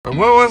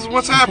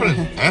What's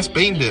happening? Ask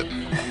BeanDip.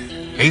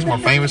 He's more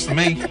famous than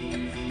me.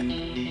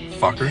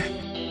 Fucker.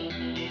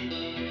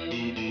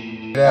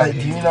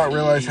 Do you not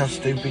realize how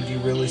stupid you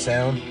really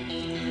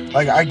sound?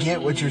 Like, I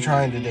get what you're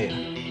trying to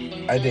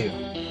do. I do.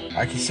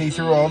 I can see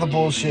through all the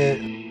bullshit.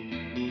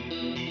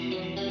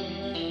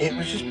 It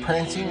was just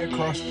prancing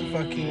across the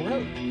fucking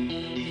road.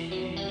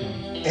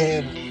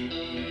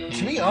 And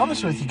to be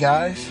honest with you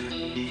guys,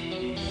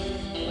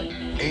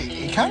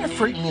 it kind of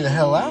freaked me the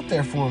hell out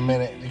there for a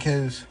minute,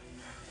 because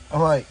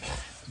I'm like,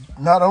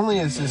 not only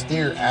is this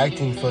deer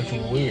acting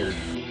fucking weird.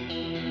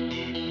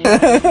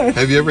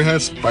 Have you ever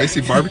had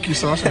spicy barbecue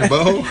sauce in your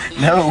butthole?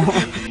 No.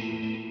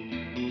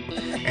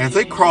 And if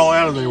they crawl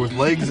out of there with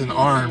legs and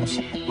arms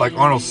like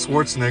Arnold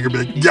Schwarzenegger, be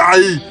like,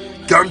 "Yay,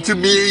 come to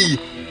me,"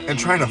 and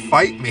trying to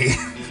fight me.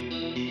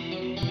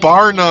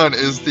 Bar none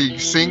is the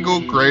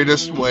single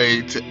greatest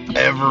way to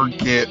ever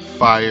get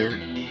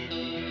fired.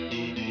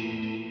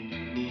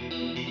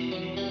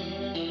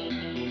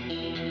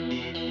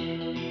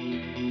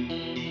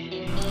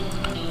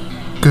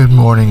 Good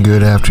morning,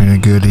 good afternoon,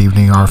 good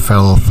evening, our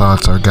fellow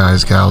thoughts, our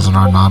guys, gals, and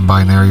our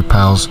non-binary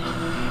pals.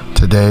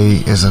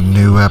 Today is a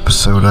new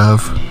episode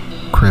of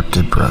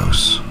Cryptid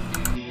Bros.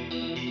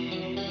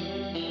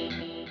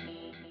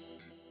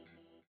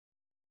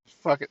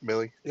 Fuck it,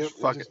 Billy. Yep,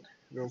 Fuck it.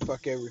 We're gonna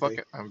fuck everything. Fuck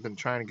it. I've been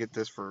trying to get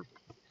this for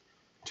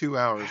 2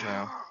 hours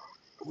now.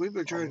 We've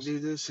been trying to do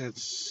this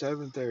since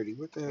 7:30.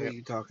 What the hell are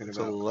you talking It's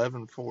about?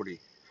 11:40.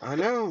 I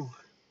know.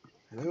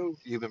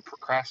 You've been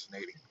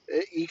procrastinating.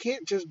 You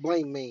can't just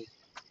blame me.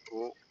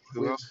 Well,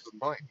 who else is to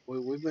blame?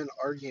 We've been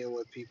arguing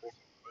with people.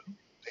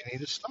 They need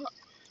to stop.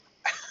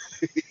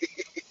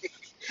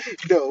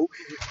 No.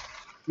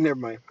 Never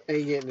mind. I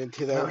ain't getting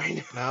into that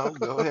right now. No,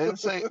 go ahead and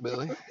say it,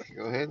 Billy.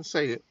 Go ahead and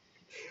say it.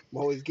 I'm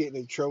always getting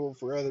in trouble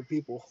for other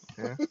people.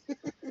 Yeah.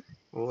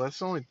 Well,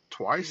 that's only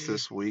twice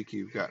this week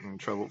you've gotten in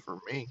trouble for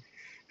me.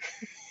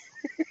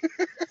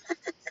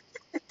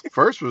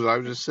 First was I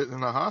was just sitting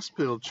in a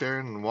hospital chair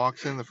and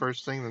walks in the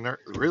first thing the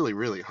really,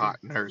 really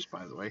hot nurse,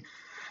 by the way,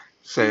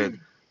 said,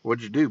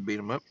 "What'd you do, beat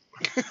him up?"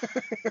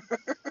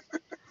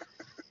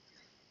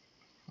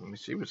 I mean,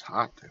 she was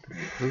hot then.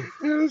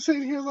 I'm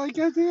sitting here like,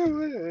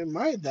 goddamn, am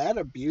I that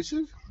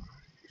abusive?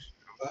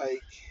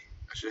 Like,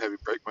 I should have you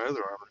break my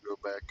other arm and go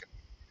back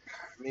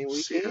I mean, and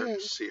we see can. her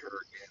again.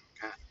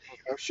 God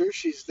damn. I'm sure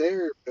she's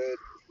there, but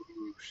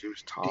Ooh, she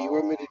was tall. do you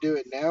want me to do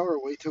it now or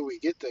wait till we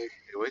get there?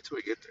 Yeah, wait till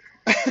we get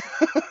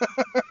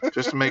there.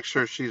 Just to make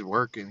sure she's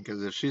working,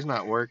 because if she's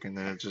not working,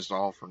 then it's just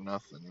all for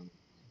nothing. And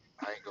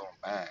I ain't going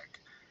back.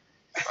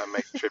 If I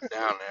make the trip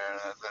down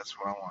there, that's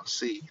what I want to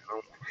see. You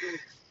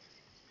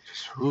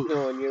know?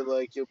 No, and you're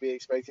like, you'll be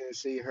expecting to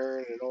see her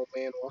and an old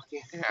man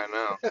walking. Yeah, I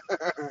know.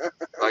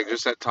 Like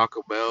just at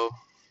Taco Bell,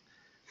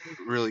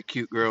 really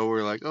cute girl.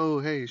 We're like, oh,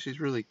 hey, she's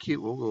really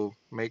cute. We'll go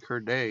make her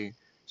day.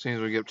 As soon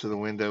as we get up to the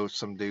window, it's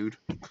some dude.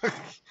 I'm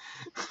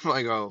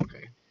like, oh,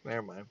 okay,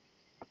 never mind.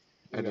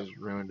 I just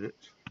ruined it.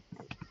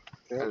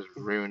 Yep. I just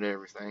ruined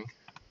everything.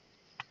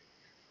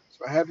 That's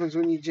what happens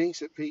when you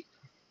jinx it, Pete.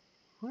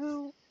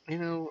 Well, you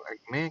know, like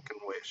man can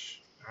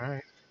wish. All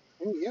right.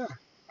 Oh yeah,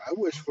 I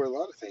wish for a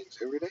lot of things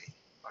every day.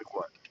 Like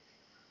what?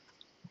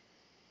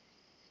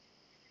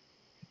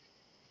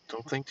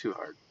 Don't think too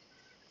hard.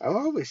 I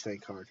always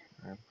think hard.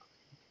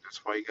 That's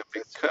why you got a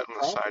big cut on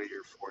the side of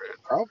your forehead.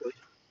 Probably.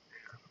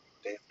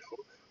 Yeah. Damn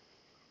dog.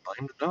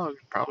 Blame the dog.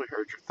 Probably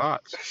heard your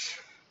thoughts.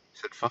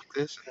 Said fuck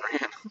this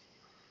and ran.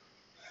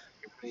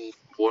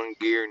 One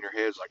gear in your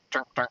head's like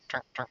tunk, tunk,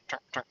 tunk, tunk,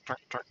 tunk, tunk, tunk,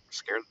 tunk.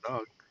 Scared the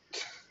dog.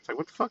 It's like,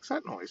 what the fuck's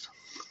that noise?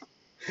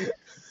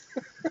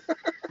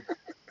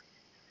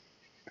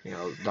 You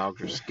know,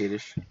 dogs are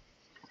skittish.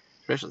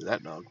 Especially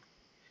that dog.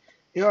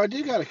 You know, I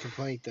do got a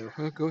complaint though.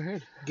 Go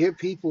ahead. Get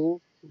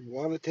people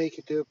want to take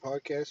it to a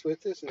podcast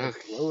with us and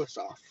blow us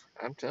off.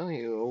 I'm telling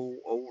you,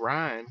 old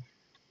Ryan,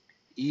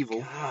 evil.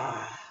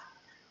 God.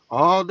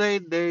 All day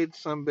today,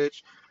 some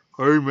bitch.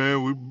 Hey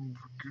man,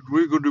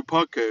 we're gonna do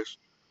podcast.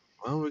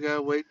 Well, we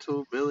gotta wait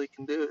till Billy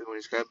can do it when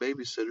he's got a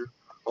babysitter.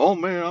 Oh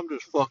man, I'm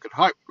just fucking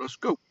hyped. Let's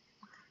go.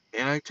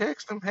 And I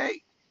text him,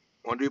 hey,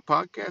 want to do a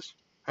podcast?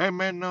 Hey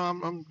man, no,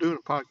 I'm doing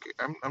a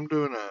podcast. I'm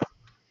doing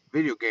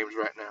video games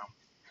right now.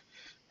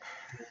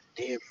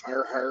 Damn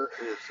her.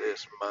 Who's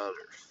this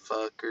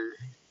motherfucker?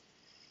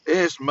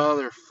 This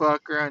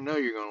motherfucker. I know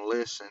you're gonna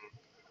listen.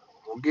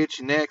 We'll get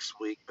you next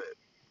week, but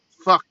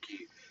fuck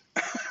you.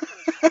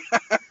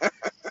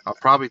 I'll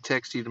probably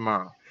text you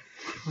tomorrow.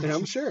 Yeah,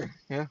 I'm sure.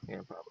 Yeah,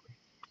 probably.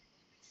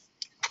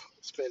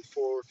 Spend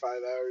 4 or 5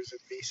 hours in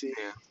BC.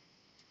 Yeah.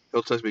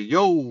 He'll text me,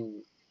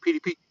 yo,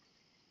 PDP,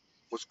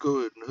 what's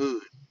good in the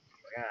hood?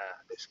 I'm like,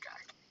 this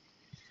guy.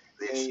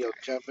 And you'll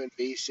jump in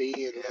BC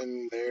and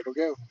then there it'll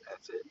go.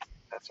 That's it.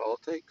 That's all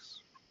it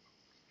takes.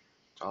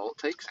 That's all it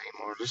takes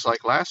anymore. Just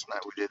like last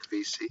night we did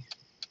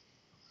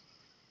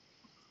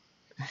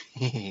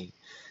VC.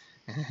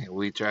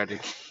 We tried to...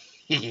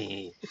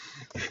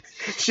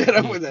 Shut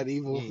up with that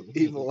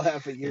evil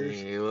laugh of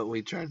yours. Yeah, what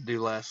we tried to do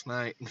last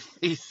night,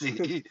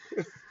 VC.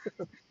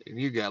 And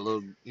you got a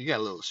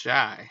little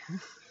shy.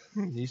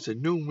 He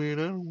said, no, man,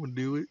 I don't want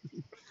to do it.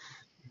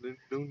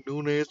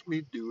 Don't ask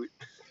me to do it.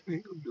 I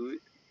ain't gonna do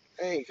it.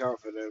 I ain't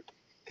confident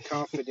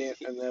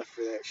enough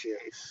for that shit.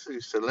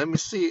 He said, let me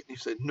see it. He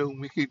said, no,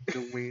 man,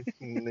 no, man,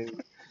 no.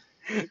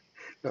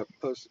 I'll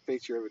post a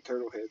picture of a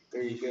turtle head.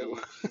 There you go.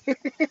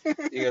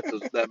 You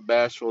got that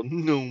bashful,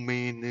 no,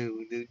 man,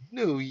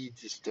 no, you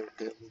just don't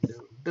tell me, no.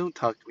 Don't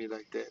talk to me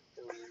like that.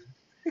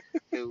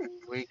 No,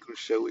 we ain't gonna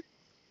show it.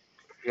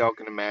 Y'all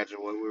can imagine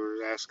what we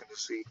were asking to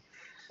see.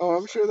 Oh,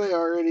 I'm sure they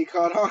already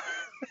caught on.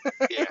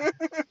 Yeah.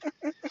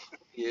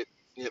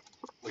 Yep.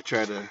 We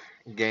try to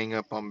gang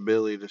up on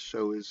Billy to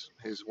show his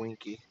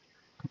winky.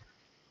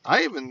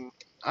 I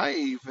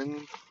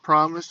even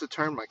promised to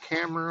turn my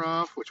camera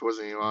off, which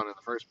wasn't even on in the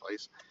first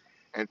place,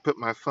 and put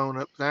my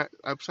phone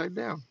upside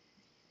down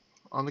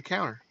on the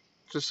counter,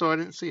 just so I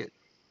didn't see it.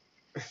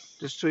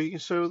 Just so you can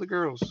show the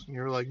girls. And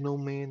you're like, no,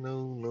 man,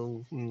 no.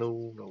 No.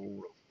 No.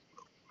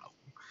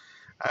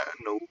 I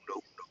ain't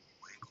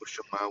gonna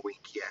show my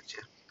winky at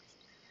you.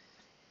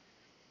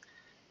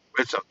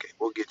 It's okay.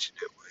 We'll get you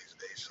one of these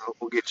days.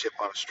 We'll get you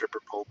up on a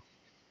stripper pole.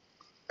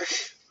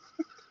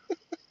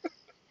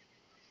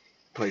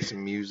 Play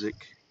some music.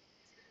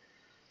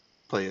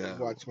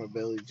 Watch my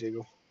belly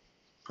jiggle.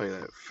 Play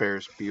that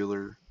Ferris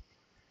Bueller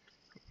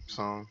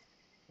song.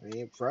 I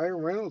mean, Brian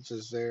Reynolds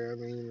is there. I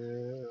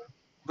mean,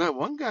 That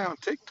one guy on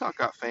TikTok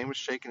got famous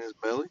shaking his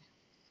belly.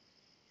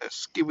 That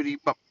skibbity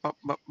bop bop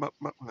bop bop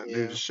bop. That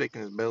dude just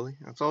shaking his belly.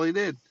 That's all he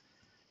did.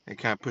 He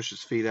kind of pushed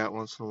his feet out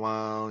once in a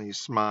while. And he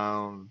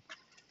smiled. And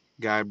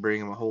guy bring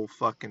him a whole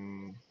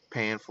fucking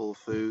pan full of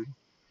food.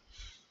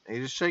 And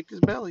he just shaked his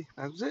belly.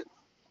 That was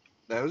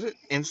it.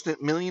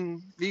 Instant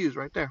million views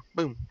right there.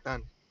 Boom.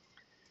 Done.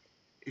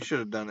 You should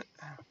have done it.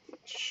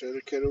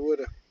 shoulda, coulda,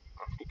 woulda.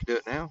 You can do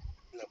it now.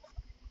 No.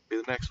 Be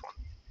the next one.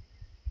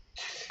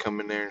 Come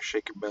in there and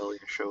shake your belly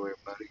and show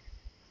everybody.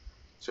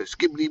 So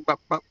skibbity bop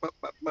bop bop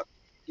bop bop.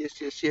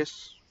 Yes, yes,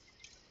 yes.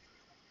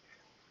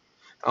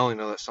 I only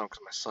know that song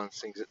because my son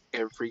sings it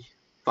every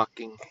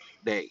fucking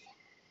day.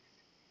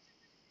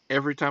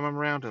 Every time I'm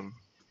around him,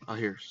 I'll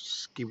hear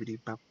skibbity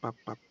bop bop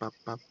bop bop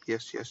bop.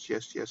 Yes, yes,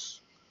 yes,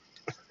 yes.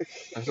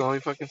 That's all he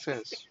fucking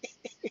says.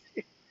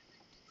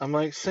 I'm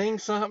like, sing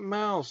something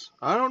else.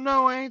 I don't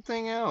know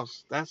anything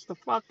else. That's the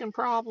fucking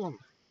problem.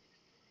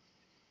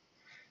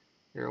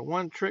 You're a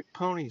one-trick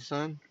pony,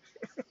 son.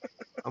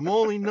 I'm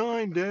only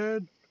 9,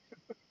 Dad.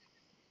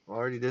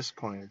 Already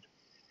disappointed.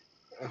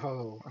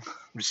 Oh.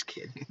 I'm just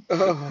kidding.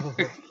 Oh.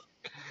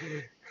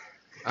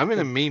 I'm in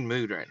a mean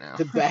mood right now.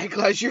 The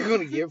backlash you're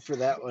going to get for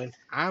that one.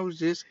 I was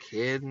just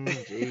kidding.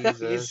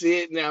 Jesus. You see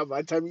it now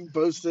by the time you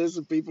post this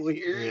and people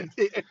hear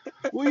it.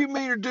 What do you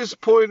mean you're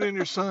disappointed in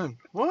your son?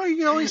 Well,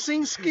 you only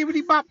sing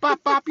skibbity bop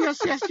bop bop. Yes,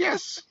 yes,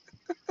 yes.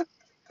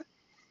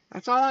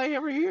 That's all I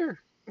ever hear.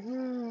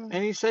 And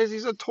he says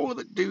he's a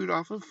toilet dude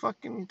off of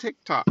fucking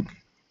TikTok.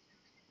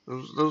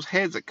 Those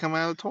heads that come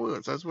out of the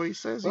toilets. That's what he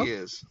says he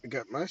is. I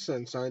got my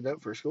son signed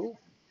up for school.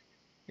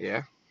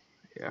 Yeah.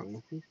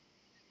 Mm-hmm.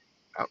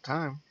 About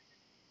time.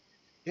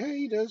 Yeah,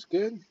 he does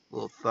good.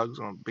 Little thug's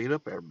gonna beat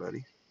up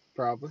everybody.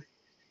 Probably.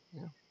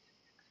 Yeah.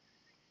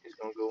 He's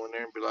gonna go in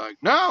there and be like,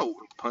 no!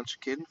 And punch a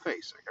kid in the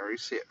face. I can already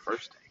see it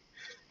first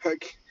day.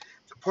 Like,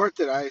 the part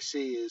that I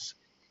see is...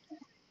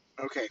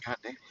 Okay. God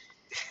damn.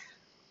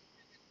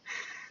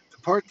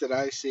 The part that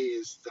I see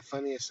is the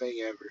funniest thing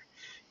ever.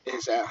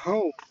 Is at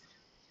home,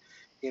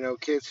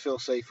 kids feel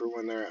safer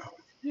when they're at home.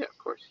 Yeah, of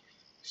course.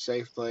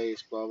 Safe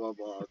place, blah, blah,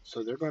 blah.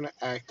 So they're going to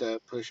act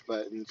up, push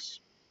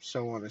buttons,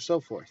 so on and so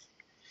forth.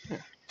 Yeah.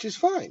 Which is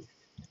fine.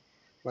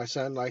 My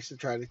son likes to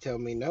try to tell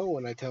me no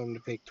when I tell him to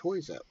pick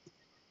toys up.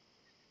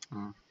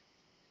 Mm.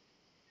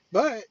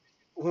 But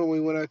when we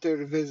went out there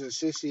to visit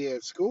Sissy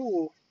at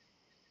school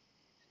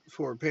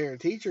for a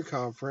parent-teacher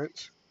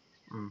conference,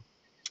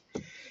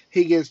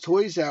 he gets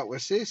toys out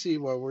with Sissy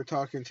while we're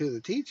talking to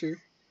the teacher.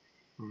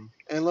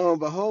 And lo and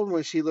behold,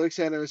 when she looks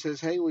at him and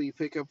says, hey, will you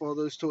pick up all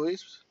those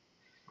toys?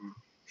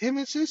 Him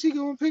and Sissy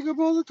go and pick up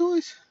all the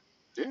toys.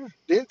 Yeah.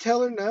 Didn't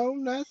tell her no,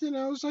 nothing.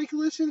 I was like,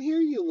 listen here,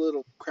 you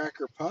little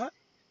cracker pot.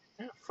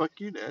 Yeah, fuck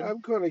you, Dad. I'm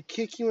going to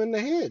kick you in the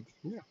head.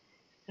 Yeah.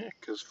 Yeah,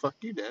 because fuck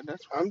you, Dad.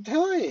 That's what I'm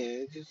telling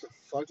you. It just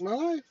fuck my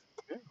life.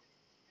 Yeah.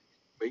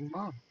 Big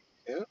Mom.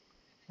 Yeah.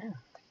 Yeah.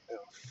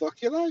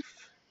 Fuck your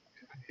life.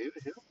 He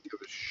don't give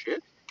a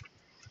shit.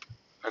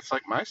 That's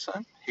like my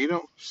son. He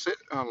don't sit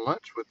on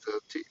lunch with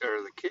the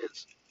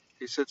kids.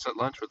 He sits at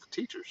lunch with the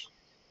teachers.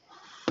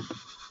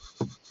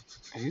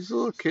 He's a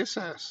little kiss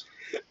ass.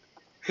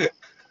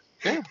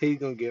 Yeah. He's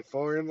gonna get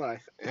far in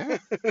life. Yeah.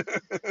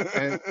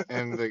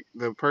 and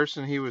the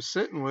person he was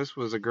sitting with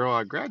was a girl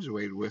I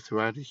graduated with who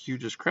I had the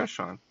hugest crush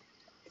on.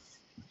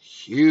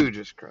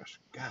 Hugest crush.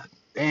 God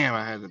damn,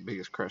 I had the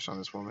biggest crush on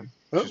this woman.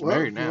 She's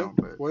married now,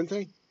 but one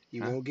thing,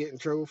 you won't get in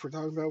trouble for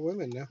talking about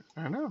women now.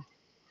 I know.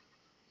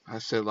 I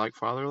said like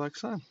father, like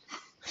son.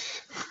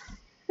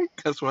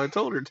 That's what I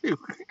told her too.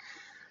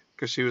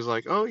 Because she was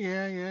like, oh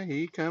yeah,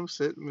 he comes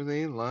sit with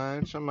me in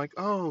lunch. I'm like,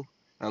 oh.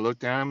 I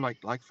looked down, I'm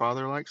like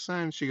father, like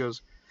son. She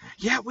goes,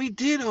 yeah, we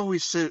did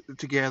always sit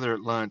together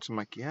at lunch. I'm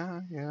like,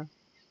 yeah.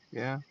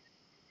 Yeah.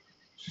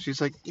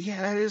 She's like,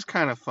 yeah, that is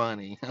kind of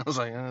funny. I was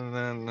like,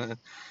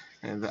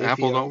 and the If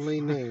apple you don't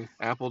only knew.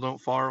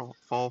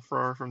 fall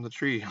far from the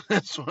tree.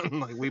 This one,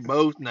 like we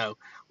both know.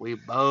 We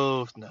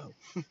both know.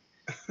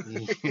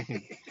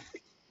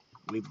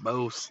 We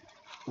both.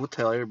 We'll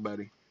tell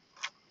everybody.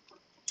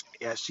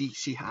 Yeah,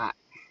 she hot,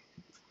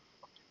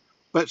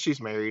 but she's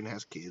married and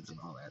has kids and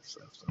all that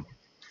stuff. So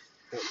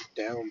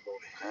Down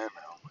boy. I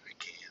know I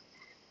can't.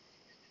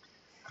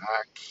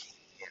 I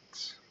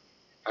can't.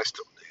 I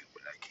still do,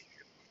 but I can't.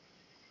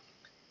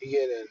 You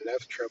get in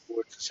enough trouble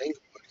with the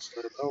single ones,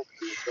 let alone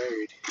when you're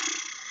married.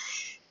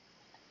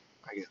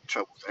 I get in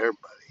trouble with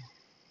everybody.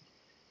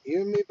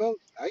 You and me both.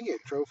 I get in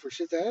trouble for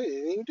shit that I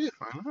didn't even do.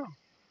 I know.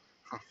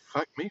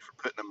 Fuck me for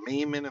putting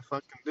a meme in a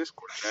fucking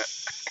Discord chat.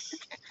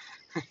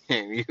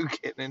 And you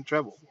getting in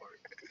trouble for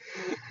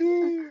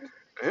it.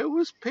 It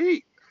was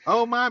Pete.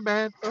 Oh, my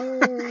bad.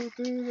 Oh,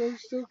 dude, I'm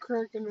still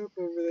cracking up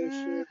over that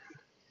shit.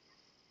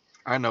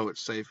 I know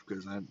it's safe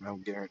because I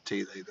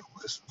guarantee they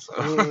don't listen. So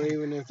Well,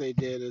 even if they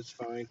did, it's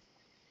fine.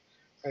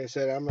 Like I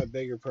said, I'm a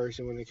bigger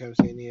person when it comes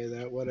to any of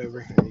that.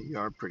 Whatever. you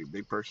are a pretty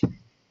big person.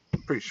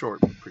 Pretty short,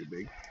 but pretty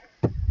big.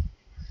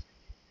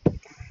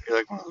 You're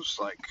like one of those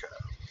like.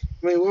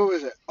 I mean, what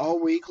was it? All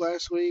week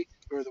last week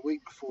or the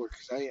week before?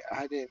 Because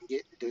I didn't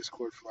get in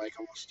Discord for like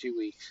almost 2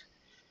 weeks.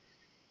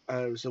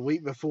 It was the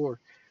week before.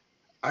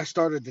 I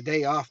started the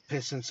day off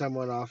pissing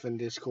someone off in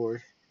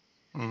Discord.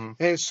 Mm-hmm.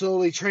 And it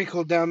slowly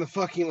trickled down the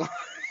fucking line.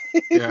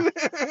 Yeah.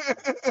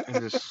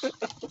 And just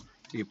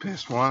you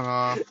piss one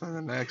off, and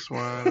the next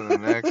one, and the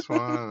next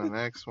one, and the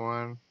next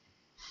one.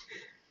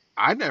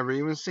 I'd never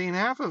even seen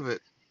half of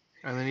it.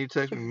 And then you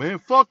text me, man,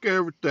 fuck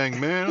everything,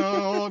 man.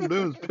 All I'm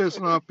doing is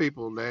pissing off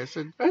people today. I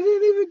said, I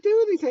didn't even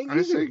do anything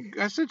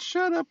either. I said,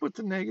 shut up with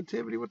the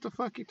negativity. What the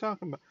fuck you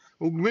talking about?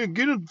 Well, man,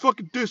 get in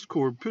fucking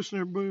Discord, pissing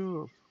everybody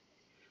off.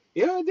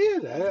 Yeah, I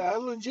did. I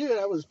legit,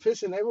 I was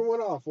pissing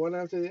everyone off one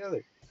after the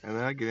other. And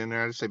then I get in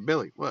there and I say,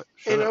 Billy, what?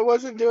 Shut And up. I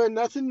wasn't doing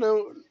nothing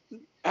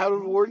out of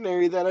the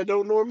ordinary that I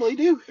don't normally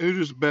do. It was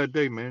just a bad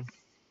day, man.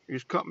 You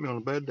just caught me on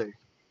a bad day.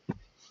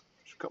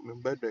 Just caught me on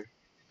a bad day.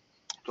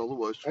 That's all it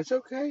was. That's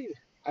okay.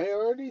 I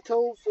already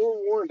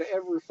forewarned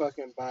every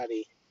fucking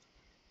body.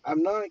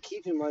 I'm not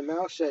keeping my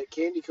mouth shut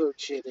candy coat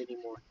shit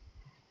anymore.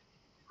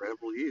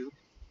 Rebel you.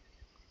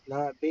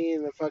 Not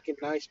being a fucking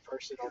nice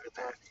person all the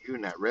time. You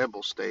in that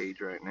rebel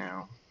stage right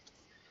now.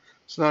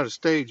 It's not a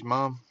stage,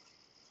 Mom.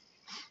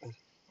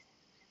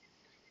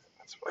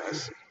 That's what I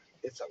see.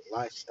 It's a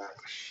lifestyle.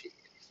 Shit.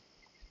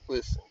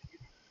 Listen,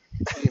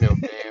 you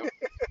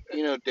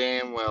know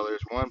damn well there's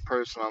one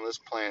person on this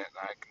planet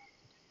and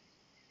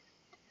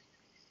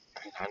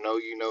I know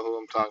you know who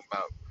I'm talking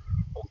about.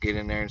 We'll get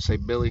in there and say,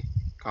 Billy,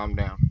 calm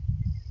down.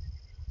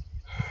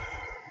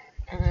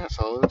 And that's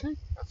all it'll take.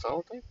 That's all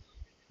it takes.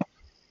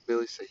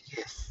 Billy say,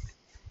 yes.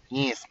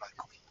 Yes, my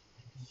queen.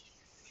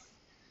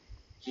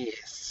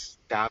 Yes.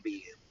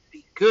 Dobby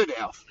be good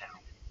elf now.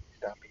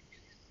 Dobby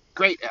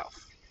great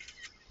elf.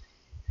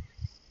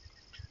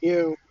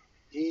 You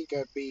ain't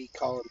gotta be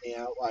calling me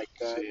out like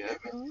that. See,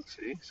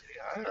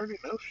 I already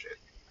know shit.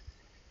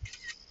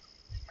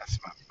 That's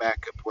my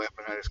backup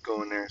weapon. I just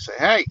go in there and say,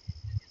 hey,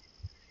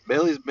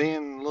 Billy's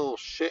being a little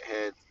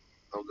shithead.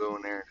 They'll go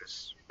in there and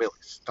just, Billy,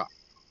 stop.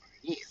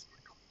 Yes,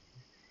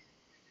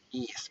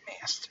 yes,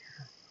 master.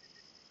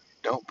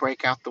 Don't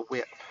break out the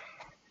whip.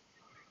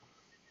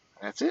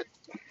 That's it.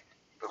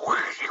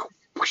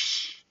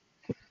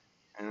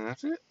 And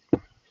that's it.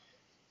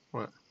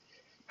 What?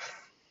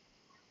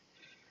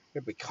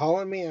 You'll be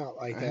calling me out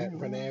like that in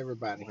front of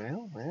everybody.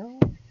 Well.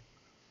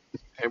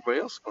 Everybody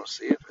else is going to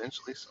see it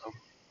eventually, so.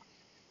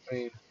 I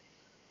mean,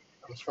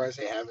 I'm surprised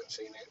they haven't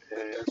seen it.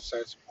 But that's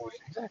the point.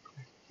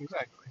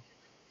 Exactly.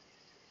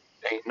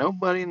 Ain't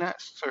nobody in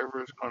that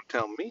server is going to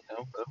tell me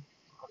no, though.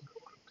 I'll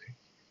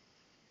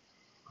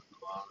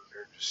go out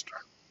there and just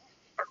start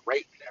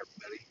rating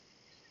everybody.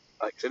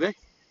 Like today.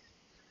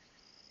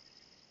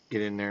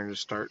 Get in there and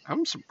just start.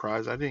 I'm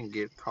surprised I didn't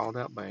get called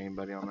out by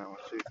anybody on that one,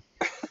 too.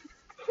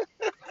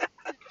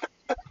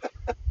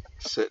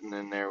 Sitting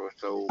in there with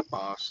the old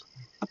boss,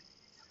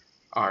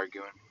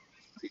 arguing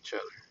with each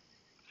other.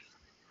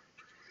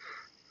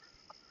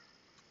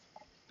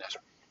 That's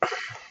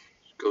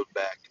goes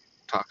back,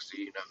 talks to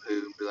you know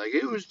who, and be like,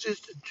 it was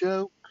just a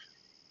joke.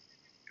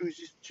 It was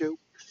just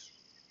jokes.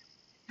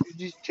 It was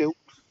just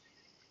jokes.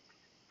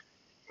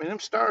 Man, them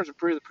stars are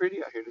pretty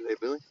out here today,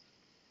 Billy.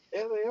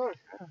 Yeah, they are.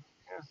 Yeah.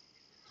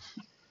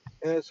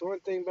 And that's one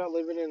thing about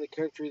living in the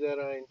country that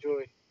I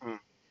enjoy.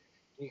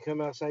 You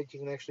come outside, you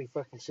can actually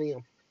fucking see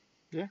them.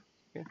 Yeah.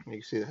 You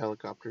can see the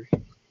helicopters.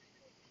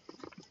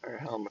 Or a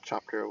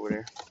helicopter over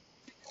there.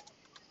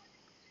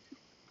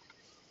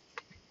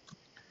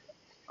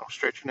 Don't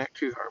stretch your neck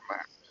too hard,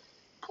 Mac.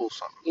 Pull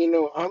something. You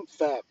know, I'm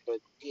fat, but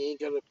you ain't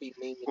gonna be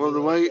mean to Well, me the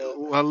like way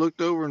that. I looked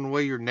over and the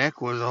way your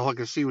neck was, all I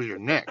could see was your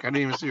neck. I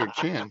didn't even see your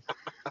chin.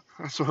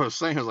 That's what I was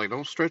saying. I was like,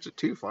 don't stretch it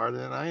too far,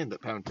 then I end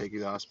up having to take you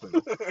to the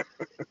hospital.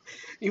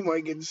 You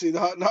might get to see the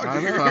hot doctor.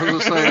 I know. I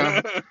was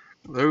saying,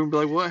 they would be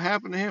like, what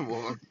happened to him?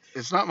 Well,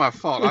 it's not my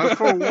fault. I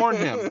forewarned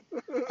him.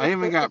 I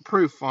even got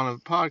proof on a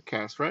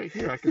podcast right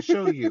here. I can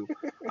show you.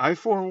 I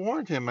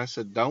forewarned him. I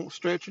said, "Don't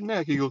stretch your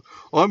neck." He goes,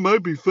 "I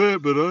might be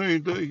fat, but I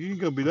ain't. You ain't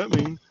gonna be that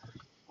mean."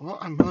 Well,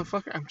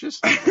 motherfucker, I'm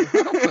just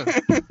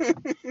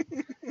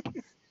helping.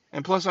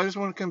 And plus, I just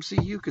want to come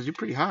see you because you're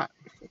pretty hot.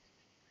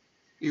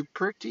 You're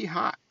pretty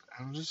hot.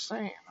 I'm just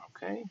saying,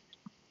 okay?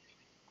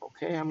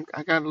 Okay,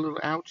 I got a little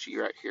ouchie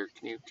right here.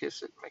 Can you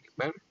kiss it and make it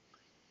better?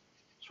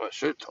 That's what I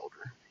should have told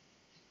her.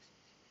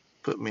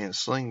 Put me in a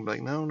sling,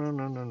 like, no.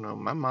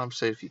 My mom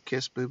said if you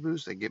kiss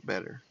boo-boos, they get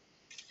better.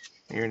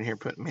 You're in here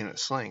putting me in a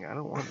sling. I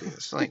don't want to be in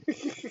a sling.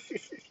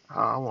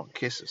 I want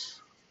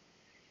kisses.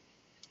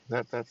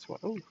 That's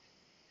what. Oh,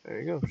 there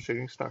you go.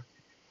 Shooting star.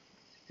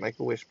 Make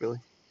a wish, Billy.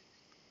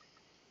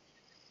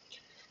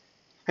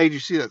 Hey, did you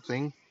see that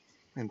thing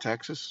in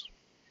Texas?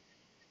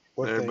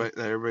 What thing? That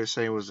everybody's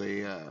saying was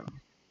a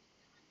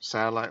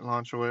satellite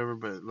launch or whatever,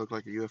 but it looked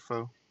like a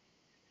UFO.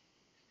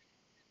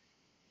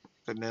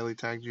 That Nelly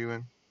tagged you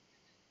in?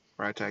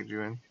 Or I tagged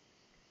you in?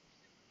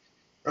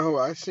 Oh,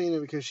 I seen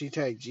it because she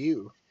tagged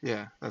you.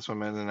 Yeah, that's what I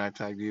meant, and I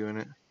tagged you in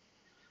it.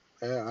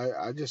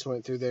 I just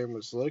went through there and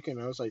was looking.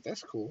 I was like,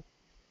 that's cool.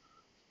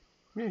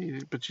 Yeah,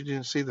 but you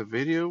didn't see the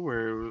video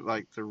where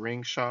like the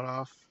ring shot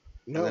off,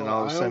 No, and then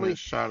all of a sudden it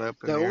shot up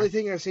in the the only air?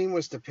 thing I seen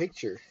was the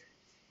picture.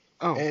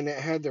 Oh, And it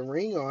had the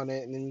ring on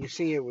it, and then you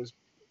see it was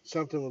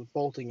something was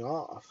bolting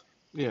off.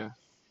 yeah.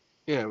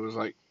 Yeah, it was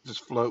like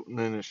just floating,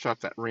 and then it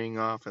shot that ring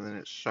off, and then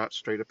it shot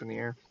straight up in the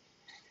air.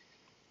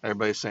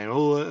 Everybody's saying,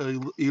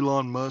 oh,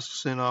 Elon Musk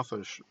sent off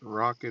a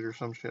rocket or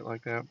some shit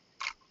like that.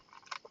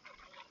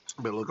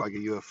 But it looked like a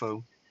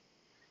UFO.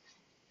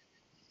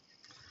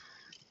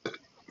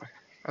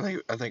 I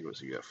think it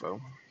was a UFO.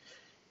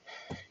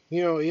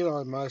 You know,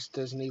 Elon Musk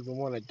doesn't even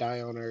want to die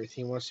on Earth.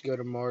 He wants to go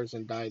to Mars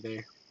and die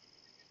there.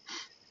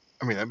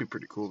 I mean, that'd be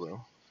pretty cool,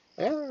 though.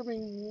 Yeah, I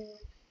mean...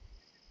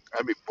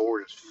 I'd be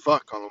bored as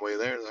fuck on the way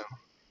there, though.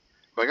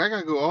 Like, I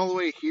gotta go all the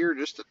way here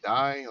just to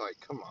die? Like,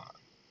 come on.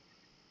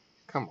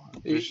 Come on.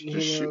 Just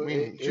shoot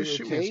me in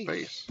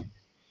space.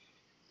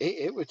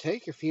 It would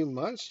take a few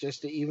months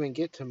just to even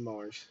get to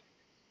Mars.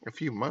 A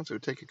few months? It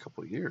would take a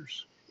couple of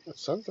years.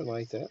 Something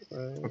like that.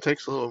 Right? It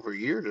takes a little over a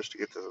year just to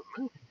get to the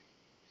moon.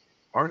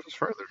 Mars is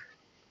further.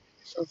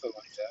 Something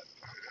like that.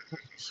 I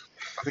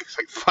think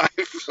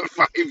it's like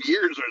 5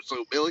 years or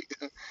so, Billy.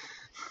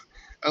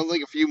 I don't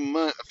think a few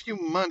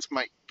months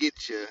might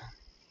get you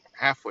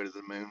halfway to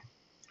the moon,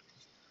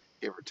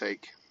 give or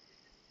take.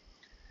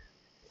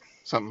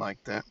 Something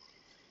like that.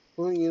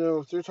 Well, you know,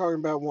 if they're talking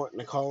about wanting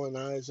to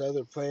colonize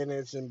other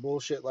planets and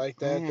bullshit like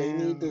that, they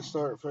need to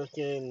start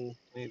fucking...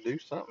 Need to do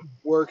something.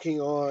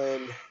 Working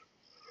on...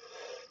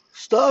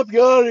 Stop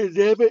yawning,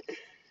 damn it!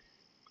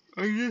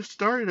 I just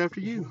started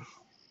after you.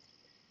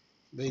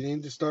 They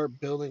need to start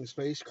building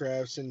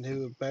spacecrafts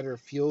into a better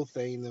fuel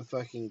thing than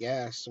fucking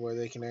gas, where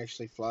they can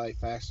actually fly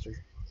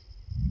faster.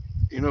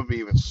 You know, it'd be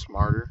even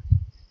smarter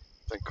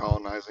than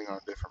colonizing on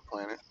a different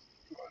planet.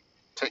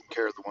 Taking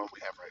care of the one we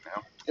have right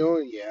now. Oh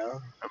yeah.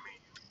 I mean,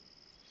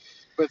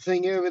 but the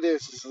thing of it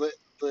is look.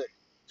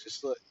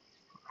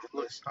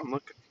 I'm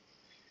looking.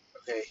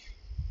 Okay.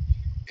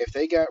 If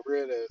they got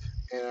rid of,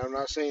 and I'm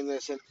not saying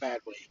this in a bad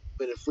way,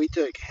 but if we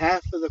took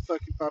half of the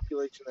fucking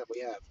population that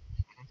we have,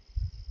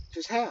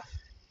 just half.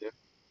 Yeah.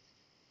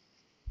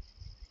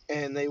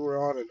 And they were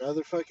on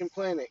another fucking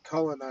planet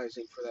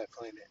colonizing for that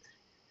planet.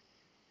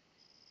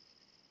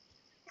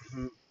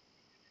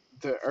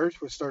 The Earth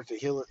would start to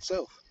heal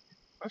itself.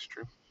 That's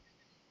true.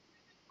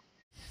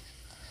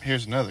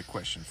 Here's another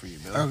question for you,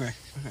 Bill. Okay.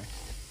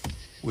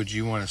 Would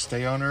you want to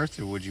stay on Earth,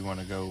 or would you want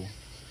to go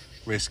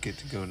risk it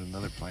to go to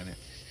another planet?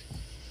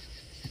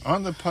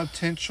 On the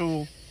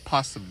potential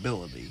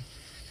possibility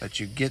that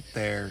you get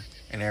there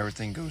and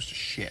everything goes to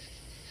shit.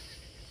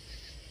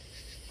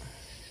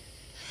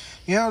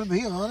 Yeah, to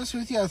be honest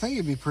with you, I think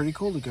it'd be pretty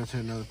cool to go to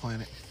another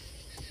planet.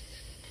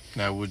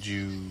 Now, would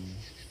you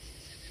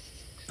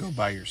go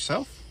by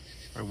yourself,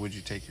 or would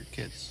you take your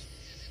kids?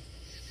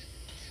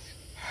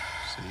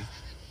 See?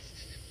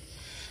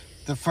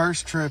 The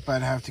first trip,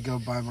 I'd have to go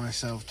by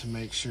myself to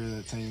make sure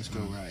that things go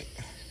right.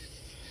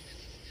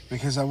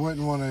 Because I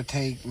wouldn't want to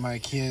take my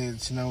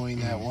kids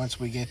knowing that once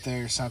we get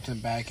there, something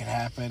bad could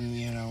happen,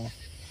 you know.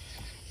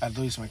 I'd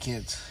lose my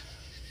kids.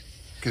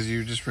 Because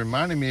you just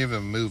reminded me of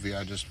a movie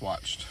I just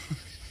watched.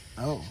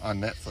 Oh. On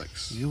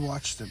Netflix. You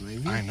watched the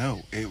movie? I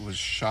know. It was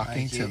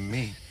shocking to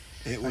me.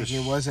 It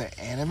wasn't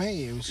anime?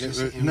 It was just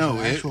an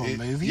actual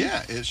movie?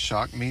 Yeah, it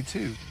shocked me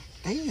too.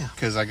 Damn.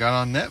 Because I got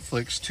on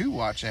Netflix to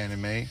watch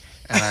anime, and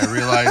I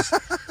realized,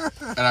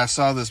 and I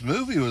saw this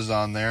movie was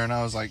on there, and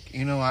I was like,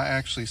 you know, I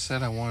actually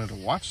said I wanted to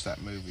watch that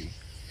movie.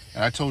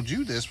 And I told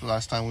you this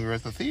last time we were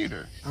at the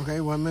theater. Okay,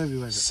 what movie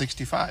was it?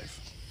 65.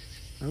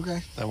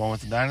 Okay. That one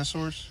with the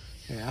dinosaurs?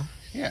 Yeah.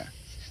 Yeah.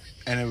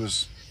 And it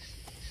was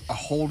a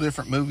whole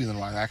different movie than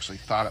what I actually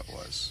thought it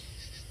was.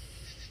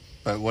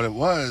 But what it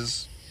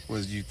was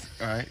you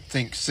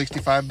think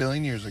 65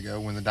 billion years ago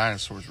when the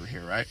dinosaurs were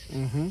here, right?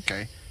 Mm-hmm.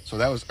 Okay. So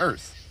that was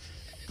Earth.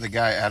 The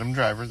guy, Adam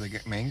Driver, the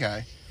main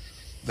guy,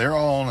 they're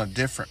all on a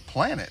different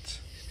planet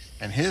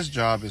And his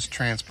job is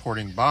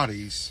transporting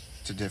bodies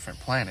to different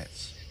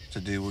planets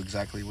to do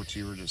exactly what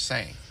you were just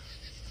saying.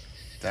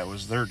 That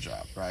was their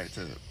job, right?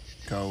 To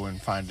go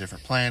and find a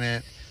different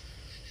planet,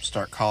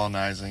 start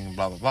colonizing,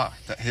 blah, blah, blah.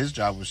 That his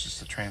job was just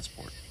to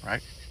transport,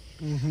 right?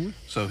 Mm-hmm.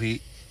 So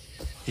he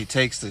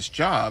takes this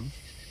job,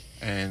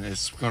 and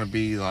it's going to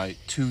be like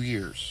 2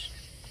 years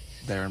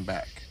there and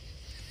back,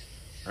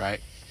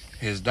 right?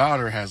 His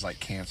daughter has like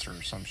cancer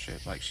or some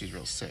shit, like she's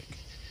real sick.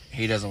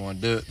 He doesn't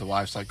want to do it. The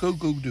wife's like, go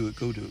do it,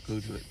 go do it, go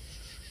do it.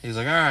 He's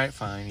like, all right,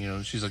 fine. You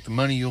know, she's like, the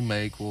money you'll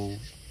make will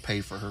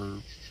pay for her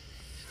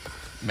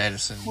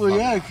medicine. Well, blah,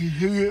 yeah, blah.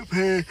 because you get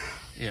paid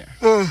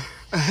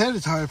ahead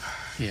of time.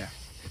 Yeah.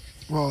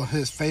 Well,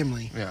 his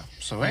family. Yeah.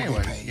 So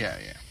anyway, yeah.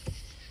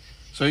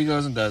 So he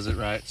goes and does it,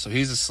 right? So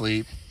he's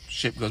asleep.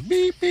 Ship goes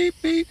beep, beep,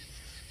 beep.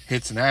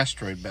 Hits an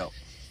asteroid belt.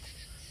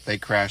 They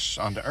crash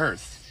onto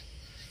Earth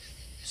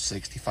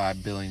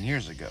 65 billion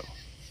years ago.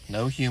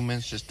 No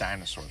humans, just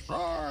dinosaurs.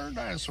 Roar,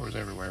 dinosaurs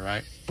everywhere,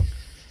 right?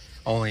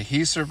 Only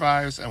he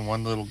survives and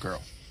one little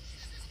girl.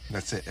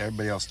 That's it.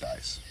 Everybody else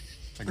dies.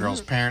 The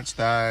girl's parents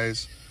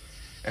dies.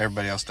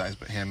 Everybody else dies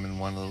but him and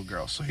one little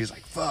girl. So he's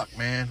like, fuck,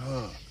 man.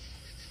 Ugh.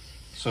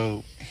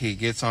 So he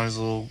gets on his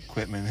little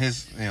equipment.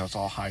 It's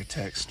all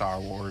high-tech Star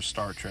Wars,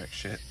 Star Trek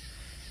shit.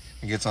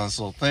 He gets on this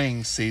little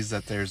thing, sees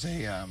that there's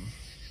a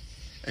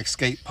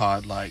escape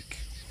pod, like,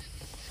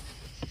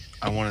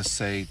 I want to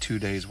say 2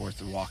 days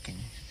worth of walking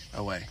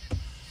away.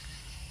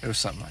 It was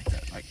something like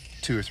that, like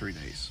 2 or 3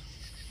 days.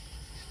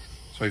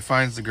 So he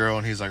finds the girl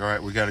and he's like, all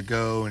right, we got to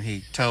go. And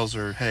he tells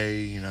her,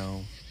 hey,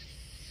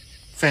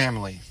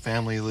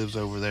 family lives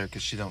over there,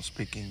 because she don't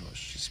speak English.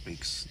 She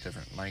speaks a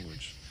different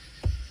language.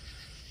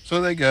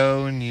 So they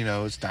go, and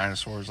it's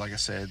dinosaurs, like I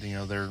said.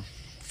 They're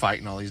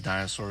fighting all these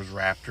dinosaurs,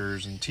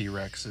 raptors and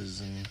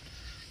T-Rexes and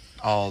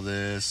all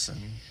this, and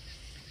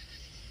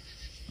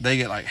they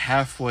get like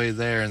halfway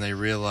there and they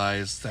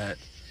realize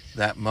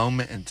that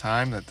moment in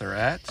time that they're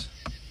at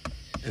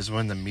is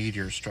when the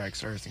meteor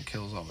strikes Earth and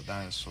kills all the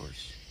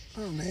dinosaurs.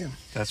 Oh, man.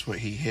 That's what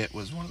he hit,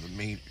 was one of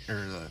the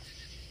the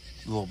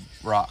little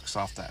rocks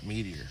off that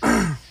meteor.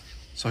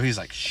 So he's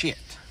like, shit,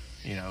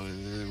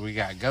 we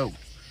gotta go.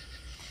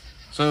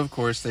 So of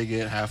course they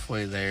get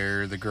halfway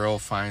there. The girl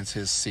finds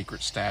his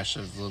secret stash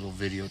of little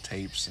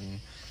videotapes,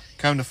 and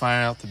come to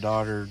find out the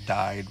daughter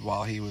died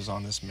while he was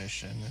on this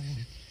mission,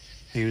 and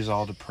he was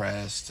all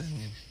depressed,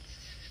 and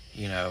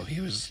he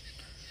was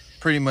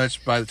pretty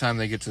much, by the time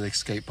they get to the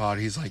escape pod,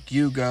 he's like,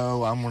 you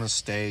go, I'm gonna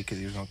stay, because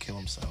he was gonna kill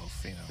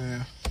himself.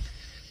 Yeah.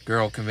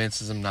 Girl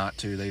convinces him not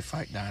to. They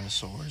fight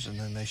dinosaurs, and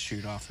then they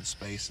shoot off in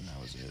space, and that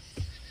was it.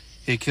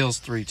 He kills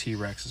 3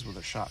 T-Rexes with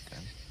a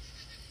shotgun,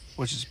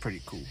 which is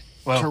pretty cool.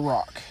 Well,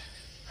 Turok.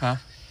 Huh?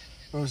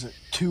 What was it?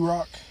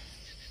 Turok?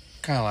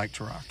 Kind of like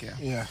Turok, yeah.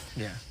 Yeah.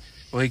 Yeah.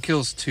 Well, he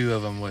kills 2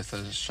 of them with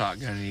a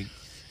shotgun,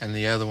 and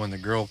the other one the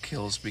girl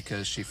kills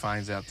because she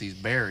finds out these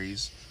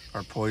berries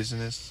are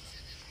poisonous,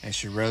 and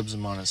she rubs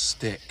them on a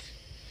stick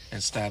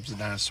and stabs the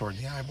dinosaur in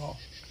the eyeball.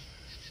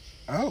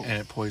 Oh. And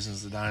it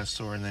poisons the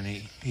dinosaur, and then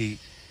he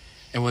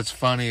and what's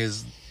funny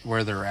is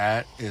where they're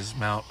at is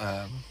Mount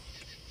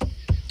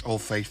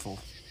Old Faithful.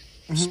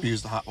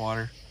 Spews the hot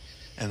water,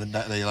 and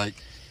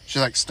she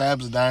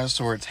stabs the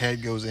dinosaur, its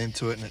head goes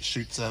into it, and it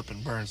shoots up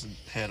and burns the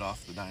head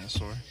off the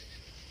dinosaur.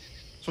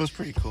 So it's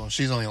pretty cool.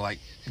 She's only like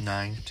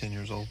 9, 10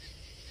 years old.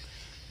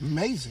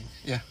 Amazing.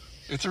 Yeah.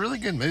 It's a really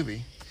good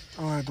movie.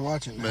 I'll have to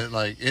watch it now. But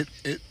like it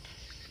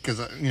because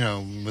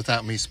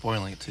without me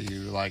spoiling it to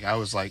you, like I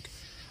was like,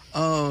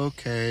 oh,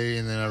 okay,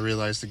 and then I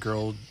realized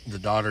the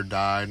daughter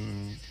died,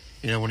 and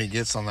when he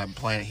gets on that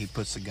planet, he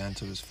puts the gun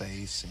to his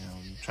face, and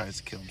tries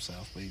to kill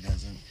himself, but he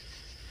doesn't.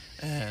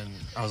 And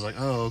I was like,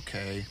 oh,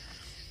 okay.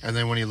 And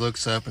then when he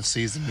looks up and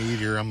sees the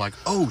meteor, I'm like,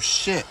 oh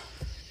shit,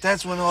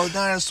 that's when all the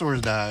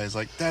dinosaurs dies.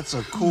 Like, that's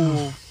a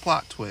cool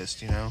plot twist,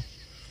 So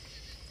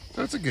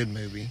it's a good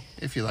movie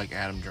if you like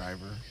Adam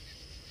Driver,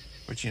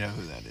 which you know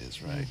who that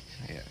is, right?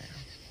 Yeah.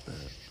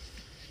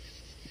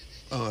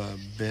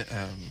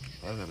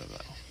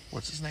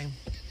 What's his name?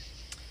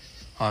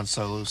 Han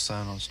Solo's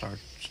son on Star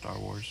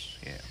Wars.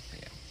 Yeah.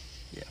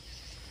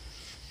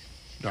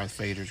 Darth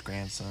Vader's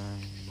grandson,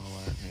 all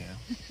that, yeah.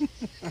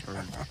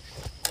 Or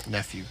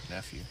nephew.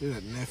 Yeah,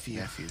 nephew.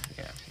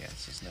 Yeah,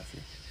 it's his nephew.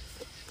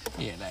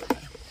 Yeah, that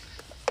guy.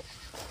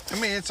 I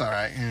mean, it's all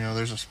right.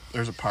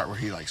 There's a part where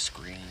he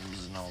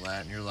screams and all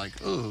that, and you're like,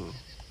 oh,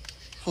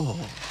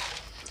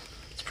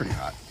 it's pretty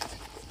hot.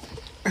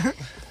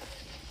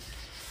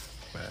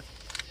 But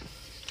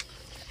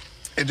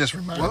it just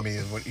reminded me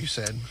of what you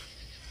said.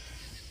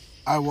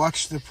 I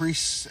watched The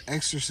Priest's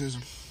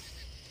Exorcism.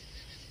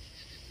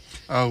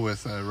 Oh,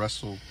 with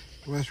Russell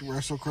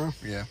Crowe?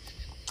 Yeah.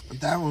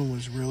 That one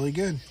was really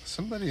good.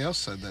 Somebody else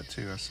said that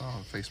too. I saw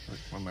on Facebook,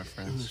 one of my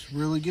friends. It was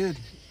really good.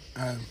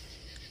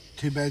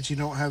 Too bad you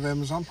don't have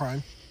Amazon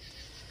Prime.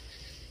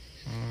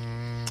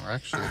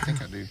 Actually, I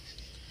think I do.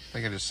 I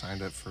think I just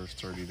signed up for a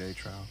 30-day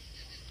trial.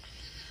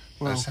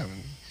 Well, I just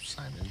haven't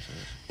signed into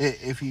it.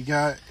 If you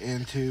got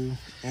into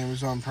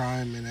Amazon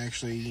Prime and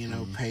actually,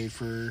 paid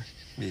for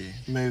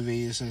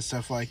movies and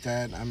stuff like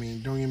that. I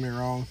mean, don't get me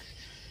wrong.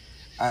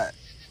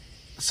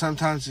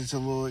 Sometimes it's a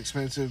little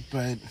expensive,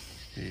 but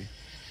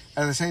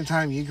at the same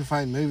time, you can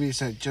find movies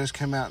that just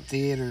come out in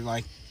theater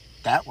like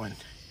that one.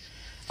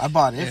 I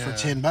bought it for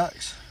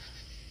 $10.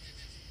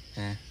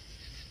 Yeah.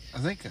 I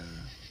think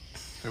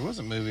there was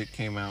a movie that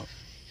came out.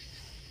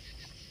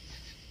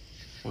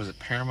 Was it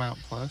Paramount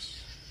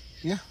Plus?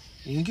 Yeah.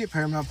 You can get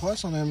Paramount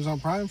Plus on Amazon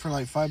Prime for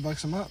like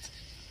 $5 a month.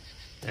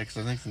 Yeah, because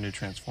I think the new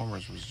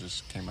Transformers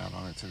came out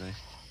on it today.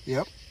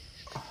 Yep.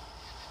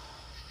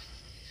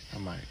 I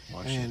might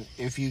watch it. And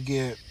if you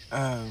get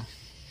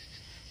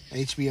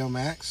HBO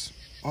Max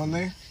on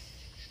there,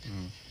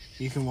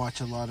 you can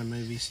watch a lot of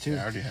movies too.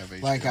 Yeah, I already have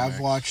HBO Like Max.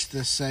 I've watched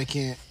the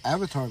second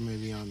Avatar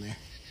movie on there.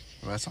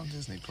 Well, that's on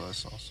Disney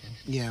Plus also.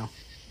 Yeah.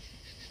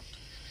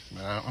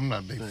 But I'm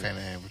not a big fan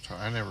of Avatar.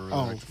 I never really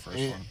liked the first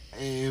one.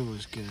 It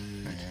was good.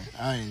 Yeah.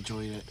 I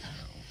enjoyed it.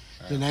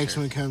 The next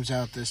one comes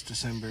out this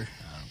December.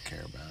 I don't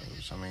care about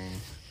it. I mean,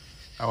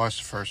 I watched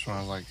the first one. I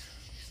was like,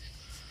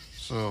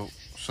 so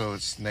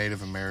it's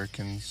Native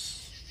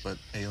Americans, but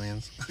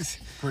aliens.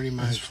 Pretty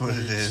much. That's what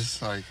it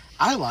is. Like,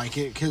 I like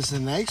it because the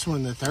next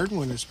one, the third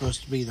one, is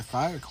supposed to be the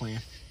Fire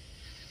Clan.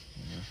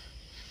 Yeah.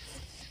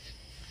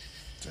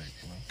 Okay.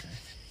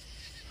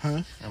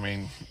 Huh? I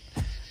mean,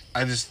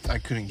 I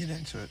couldn't get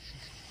into it.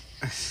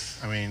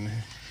 I mean,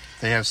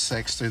 they have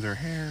sex through their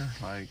hair.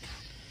 Like,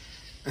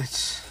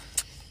 it's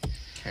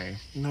okay.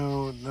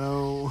 No.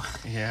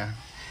 Yeah.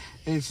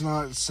 It's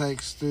not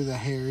sex through the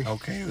hair.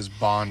 Okay, it was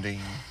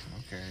bonding.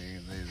 Okay,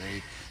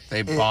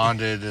 they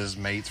bonded as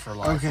mates for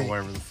life or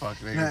whatever the fuck.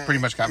 They pretty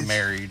much got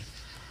married.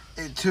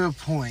 To a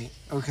point.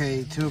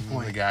 Okay, to a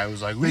point. The guy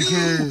was like,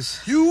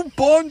 because you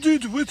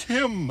bonded with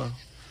him.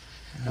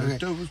 Okay.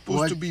 That was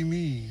supposed to be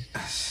me.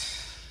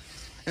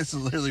 That's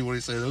literally what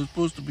he said. That was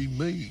supposed to be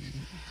me.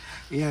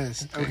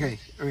 Yes. Okay.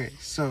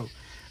 So,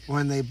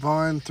 when they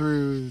bond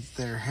through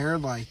their hair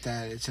like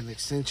that, it's an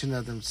extension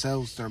of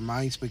themselves. Their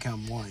minds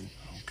become one.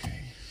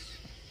 Okay.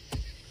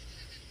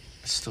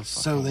 It's still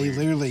fucking so they weird.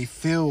 literally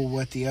feel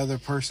what the other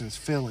person's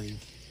feeling.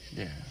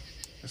 Yeah.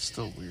 It's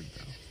still weird,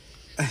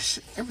 though.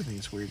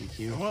 Everything's weird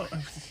to you. Well,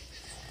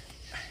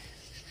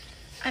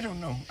 I don't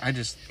know. I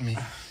mean...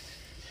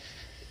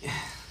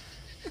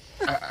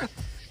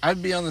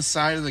 I'd be on the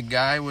side of the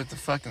guy with the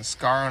fucking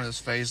scar on his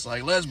face,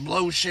 like, let's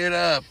blow shit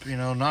up. You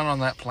know, not on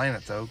that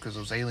planet, though, because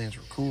those aliens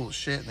were cool as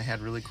shit, and they had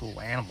really cool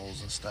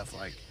animals and stuff.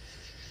 Like,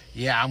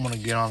 yeah, I'm going to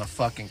get on a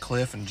fucking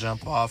cliff and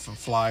jump off and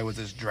fly with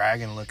this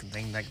dragon-looking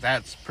thing. Like,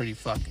 that's pretty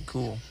fucking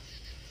cool.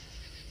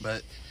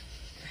 But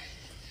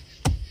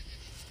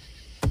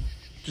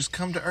just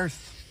come to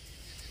Earth,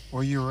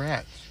 where you were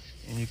at,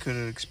 and you could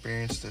have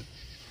experienced it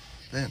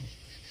then.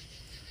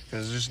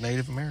 Because it's just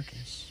Native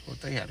Americans, what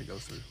they had to go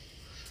through.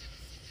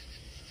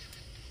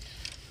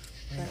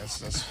 Yeah,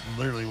 that's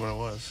literally what it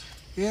was.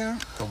 Yeah.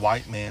 The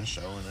white man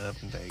showing up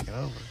and taking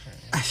over.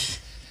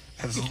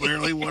 That's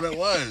literally what it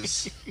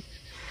was.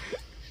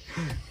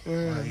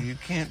 You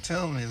can't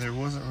tell me there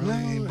wasn't really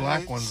any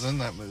black ones in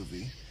that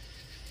movie.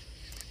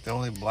 The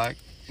only black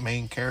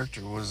main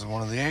character was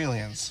one of the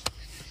aliens.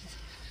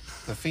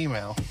 The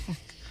female.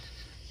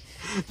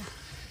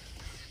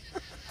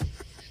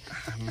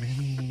 I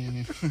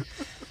mean,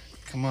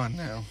 come on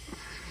now.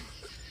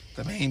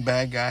 The main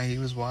bad guy, he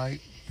was white.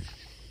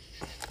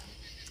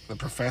 The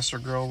professor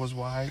girl was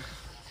white.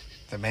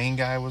 The main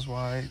guy was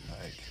white.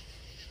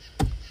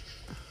 Like,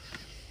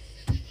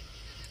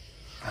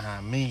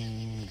 I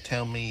mean,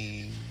 tell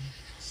me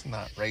it's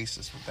not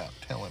racist without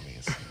telling me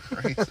it's a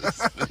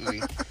racist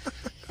movie.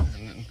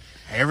 And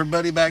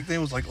everybody back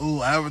then was like,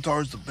 "Oh,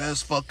 Avatar's the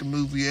best fucking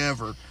movie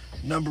ever.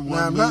 Number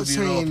one movie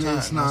of all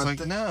time." I was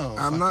like, no.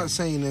 I'm not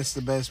saying it's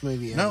the best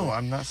movie ever. No,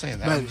 I'm not saying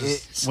that.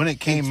 But when it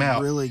came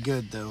out, really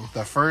good though.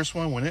 The first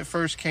one, when it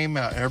first came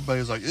out, everybody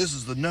was like, "This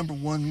is the number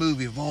one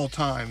movie of all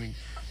time. And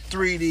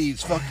 3D,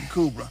 it's fucking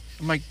cool, bro."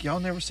 I'm like, y'all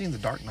never seen The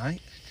Dark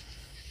Knight?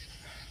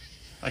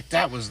 Like,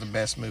 that was the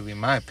best movie, in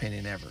my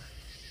opinion, ever.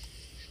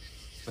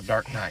 The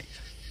Dark Knight.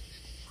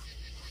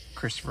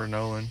 Christopher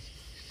Nolan.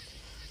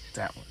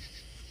 That one.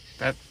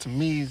 That, to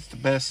me, is the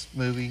best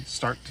movie,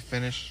 start to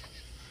finish,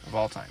 of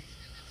all time.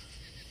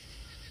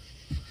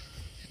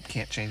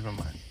 Can't change my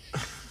mind.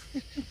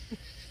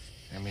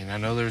 I mean, I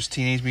know there's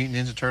Teenage Mutant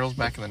Ninja Turtles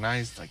back in the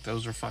 90s. Like,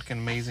 those are fucking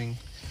amazing.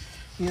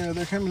 You know,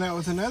 they're coming out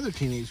with another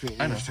Teenage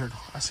Mutant Ninja Turtle.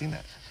 I seen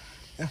that.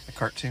 Yeah. The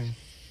cartoon.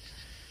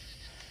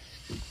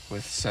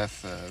 With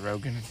Seth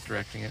Rogen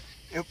directing it.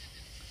 Yep.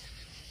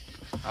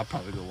 I'll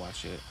probably go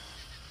watch it.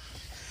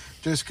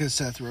 Just because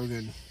Seth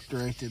Rogen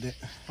directed it.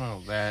 Well,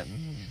 that,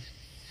 and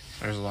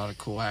there's a lot of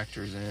cool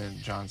actors in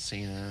it. John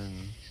Cena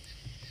and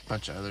a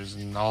bunch of others.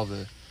 And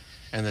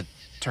the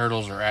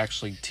turtles are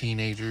actually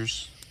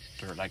teenagers.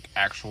 They're like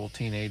actual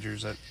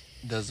teenagers that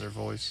does their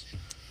voice.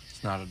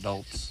 It's not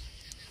adults.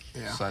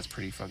 Yeah. So that's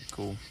pretty fucking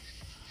cool.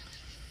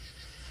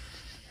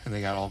 And they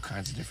got all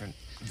kinds of different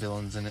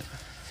villains in it.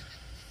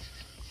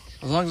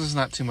 As long as it's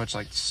not too much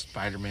like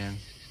Spider-Man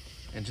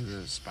Into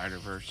the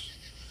Spider-Verse.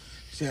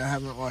 See, I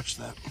haven't watched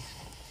that.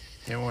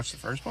 You haven't watched the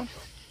first one?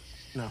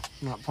 No,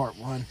 not part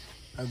 1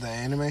 of the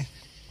anime.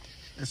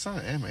 It's not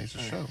an anime, it's a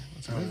show.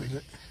 It's a Oh, movie. is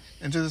it?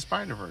 Into the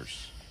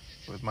Spider-Verse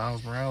with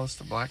Miles Morales,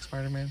 the Black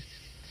Spider-Man.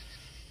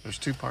 There's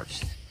 2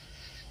 parts.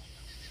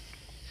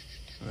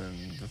 And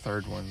then the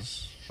third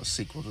one's a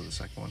sequel to the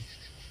second one.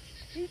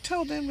 You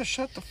tell them to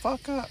shut the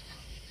fuck up.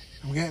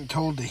 I'm getting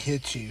told to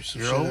hit you, so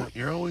shut up.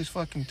 You're always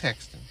fucking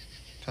texting.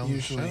 Tell them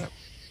Usually. to shut up.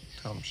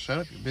 Tell them, shut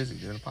up, you're busy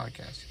doing a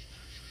podcast.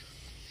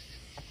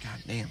 God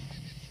damn.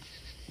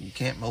 You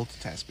can't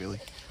multitask, Billy.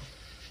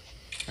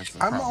 That's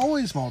the I'm problem.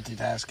 always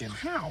multitasking.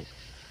 How?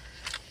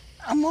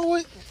 I'm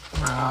always...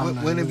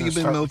 When have you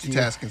been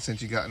multitasking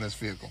since you got in this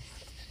vehicle?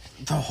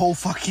 The whole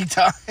fucking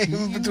time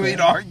between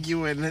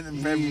arguing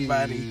and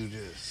everybody.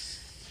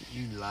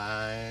 You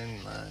lying.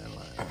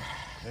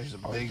 There's a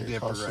Big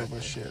Dipper right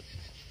there. Shit.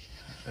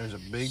 There's a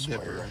Big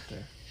Dipper right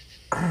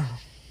there.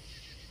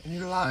 And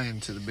you're lying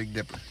to the Big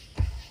Dipper.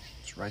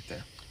 It's right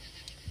there.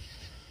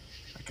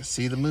 I can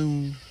see the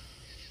moon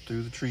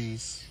through the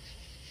trees.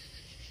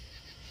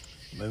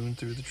 Moon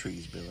through the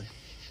trees, Billy.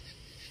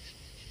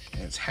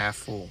 And it's half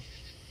full.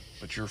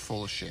 But you're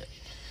full of shit.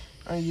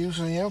 I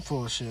usually am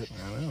full of shit.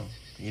 I know.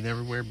 You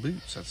never wear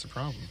boots. That's the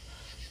problem.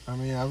 I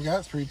mean, I've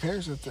got 3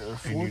 pairs up there.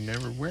 4. And you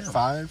never wear them.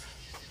 5.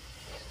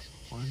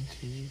 1,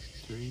 2,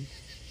 3.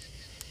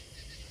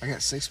 I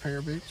got 6 pair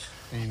of boots.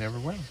 And you never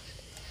wear them.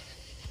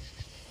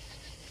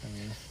 I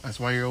mean, That's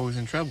why you're always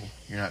in trouble.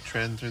 You're not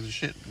treading through the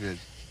shit good.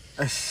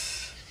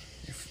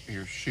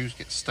 Your shoes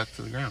get stuck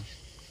to the ground.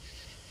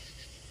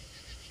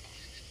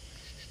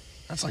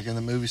 That's like in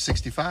the movie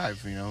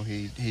 65. You know,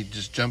 he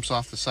just jumps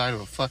off the side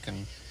of a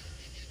fucking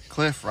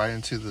cliff right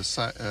into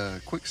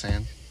the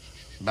quicksand,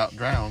 about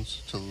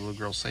drowns till the little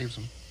girl saves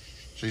him.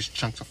 She just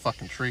chunks a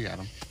fucking tree at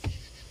him,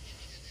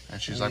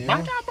 and she's like,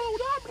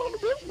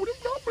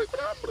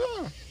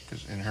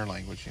 because in her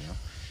language, you know.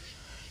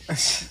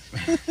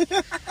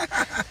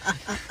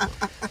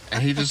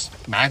 And he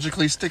just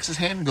magically sticks his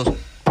hand and goes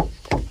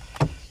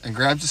and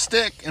grabs a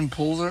stick and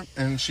pulls her,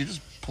 and she just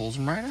pulls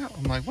him right out.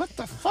 I'm like, what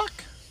the fuck?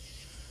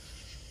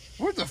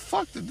 Where the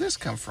fuck did this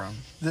come from?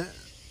 The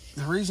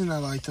reason I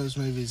like those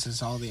movies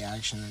is all the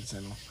action that's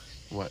in them.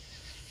 What?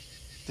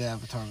 The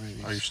Avatar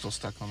movies. Are you still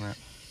stuck on that?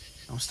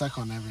 I'm stuck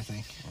on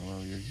everything. Well,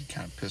 you're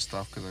kind of pissed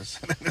off because I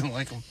said I didn't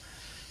like them.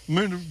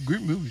 Man, they're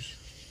great movies.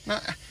 No,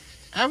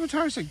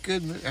 Avatar's a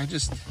good movie.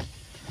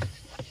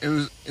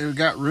 It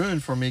got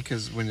ruined for me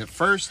because the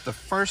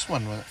first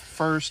one, when it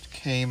first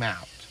came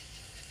out,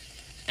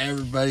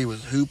 everybody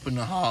was hooping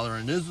and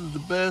hollering, this is the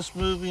best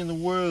movie in the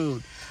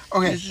world.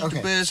 Okay, this is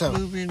the best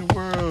movie in the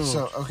world.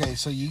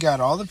 So you got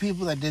all the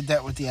people that did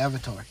that with the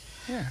Avatar.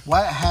 Yeah.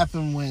 What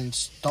happened when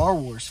Star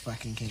Wars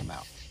fucking came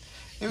out?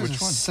 It was Which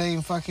the one?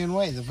 same fucking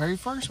way. The very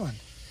first one.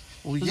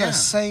 Well, It was yeah. the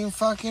same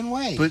fucking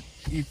way. But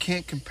you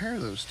can't compare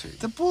those two.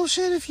 The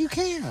bullshit if you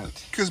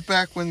can't. Because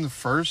back when the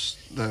 4,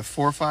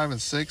 5,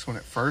 and 6, when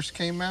it first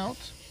came out,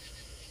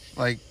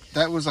 like,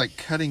 that was like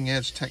cutting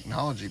edge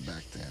technology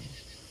back then.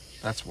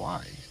 That's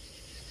why.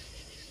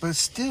 But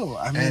still,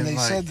 I mean, And, they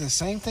said the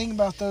same thing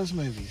about those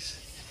movies.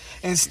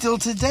 And still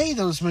today,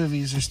 those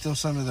movies are still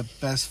some of the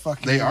best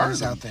fucking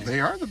movies out there. They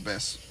are the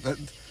best.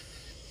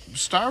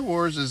 Star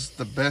Wars is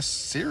the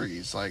best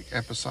series, like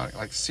episodic,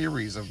 like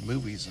series of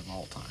movies of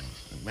all time.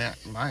 In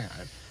my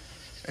eye,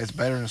 it's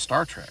better than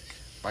Star Trek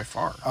by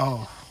far.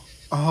 Oh,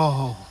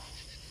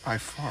 By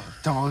far.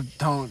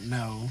 don't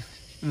no.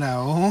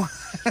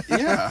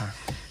 Yeah.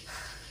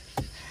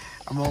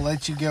 I'm gonna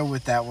let you go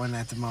with that one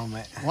at the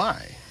moment.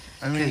 Why?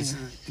 I mean, 'Cause,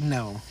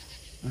 no.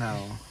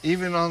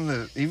 even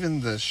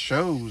the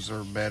shows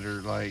are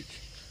better. Like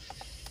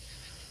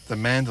The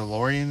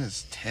Mandalorian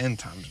is 10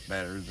 times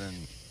better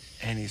than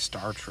any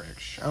Star Trek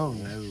show. Oh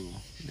no.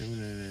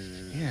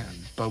 Yeah,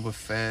 Boba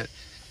Fett,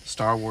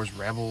 Star Wars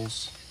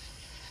Rebels.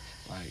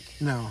 Like,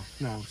 No.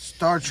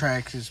 Star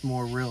Trek is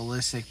more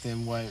realistic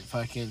than what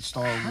fucking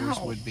Star Wars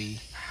How? would be.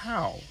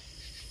 How?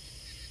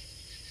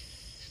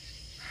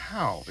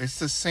 It's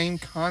the same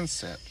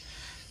concept.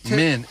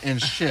 Men in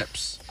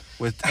ships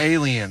with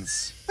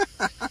aliens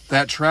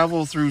that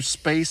travel through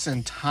space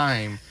and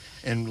time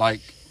and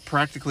like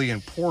practically in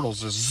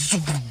portals, just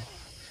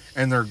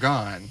and they're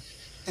gone.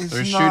 It's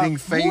They're not shooting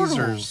phasers.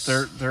 mortals.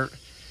 They're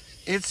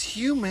it's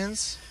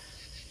humans.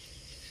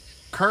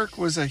 Kirk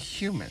was a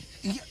human.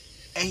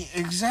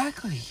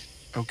 Exactly.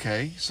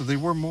 Okay, so they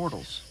were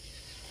mortals.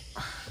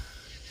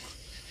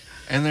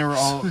 And they were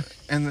all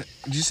did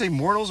you say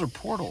mortals or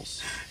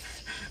portals?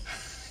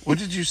 What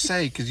did you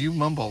say? Because you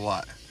mumble a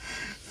lot.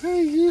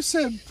 Hey, you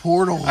said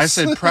portals. I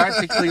said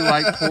practically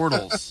like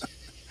portals.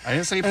 I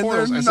didn't say And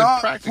portals. they're I said not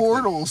practically.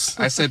 portals.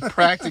 I said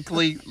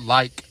practically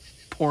like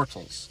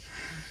portals.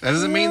 That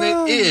doesn't mean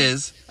that it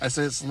is. I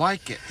said it's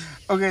like it.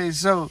 Okay,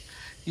 so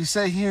you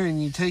sit here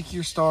and you take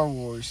your Star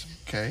Wars,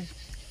 Okay.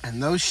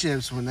 and those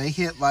ships, when they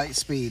hit light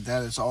speed,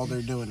 that is all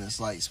they're doing is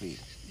light speed.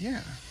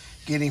 Yeah.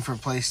 Getting from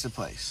place to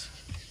place.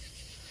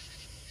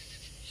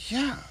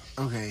 Yeah.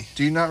 Okay.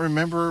 Do you not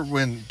remember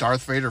when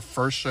Darth Vader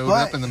first showed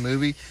up in the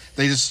movie?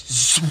 They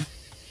just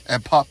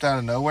and popped out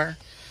of nowhere.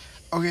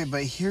 Okay,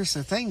 but here's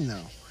the thing,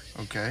 though.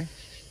 Okay.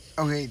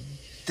 Okay,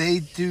 they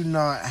do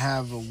not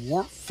have a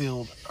warp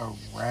field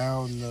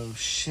around those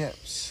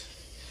ships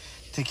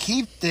to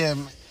keep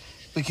them,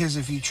 because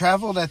if you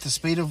traveled at the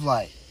speed of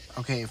light,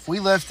 okay, if we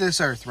left this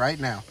Earth right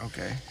now,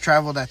 Okay.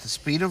 traveled at the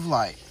speed of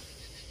light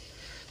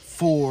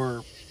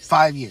for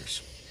 5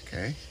 years,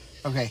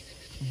 okay,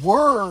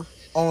 we're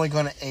only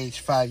going to age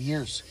 5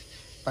 years.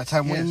 By the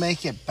time we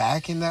make it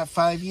back in that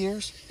 5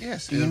 years,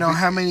 yes, do you know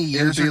how many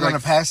years are going to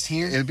pass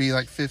here? It'd be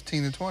like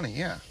 15 to 20,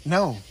 yeah.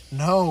 No.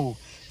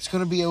 It's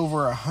going to be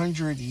over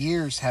 100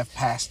 years have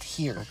passed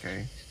here.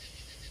 Okay.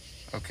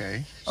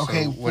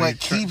 Okay, what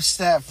keeps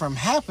that from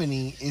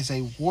happening is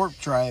a warp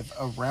drive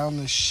around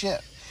the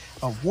ship,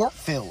 a warp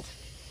field.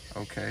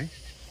 Okay.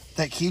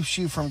 That keeps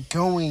you from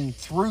going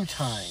through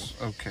time.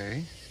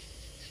 Okay.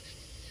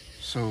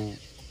 So,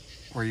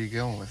 where are you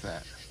going with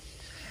that?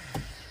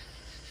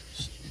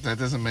 That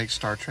doesn't make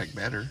Star Trek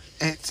better.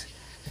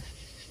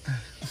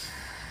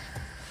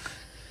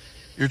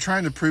 You're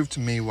trying to prove to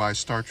me why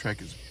Star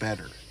Trek is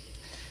better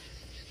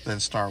than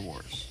Star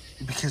Wars.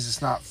 Because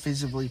it's not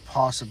feasibly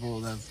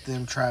possible of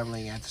them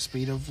traveling at the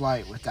speed of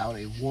light without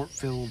a warp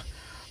field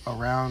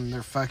around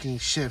their fucking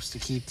ships to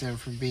keep them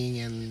from being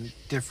in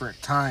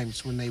different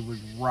times when they would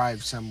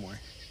arrive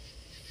somewhere.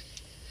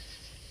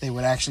 They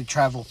would actually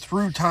travel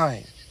through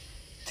time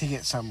to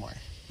get somewhere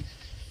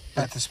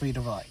at the speed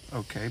of light.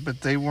 Okay,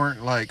 but they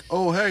weren't like,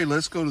 oh, hey,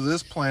 let's go to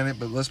this planet,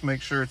 but let's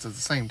make sure it's at the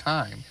same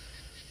time.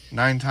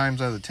 9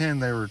 times out of 10,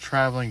 they were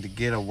traveling to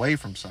get away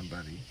from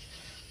somebody.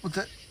 Well,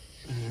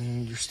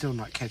 you're still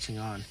not catching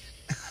on.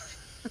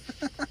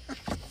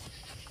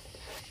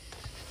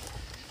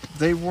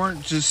 They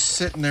weren't just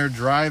sitting there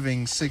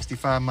driving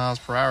 65 miles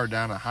per hour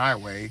down a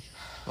highway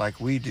like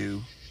we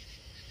do.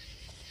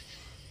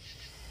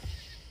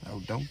 No,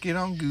 don't get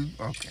on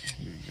Google. Okay,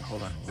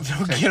 hold on.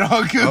 Don't get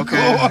on Google. Okay.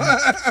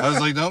 I was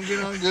like, don't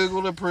get on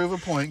Google to prove a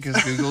point,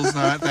 because Google's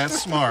not that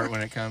smart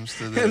when it comes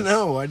to this.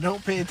 No, I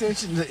don't pay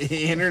attention to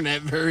the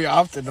internet very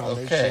often on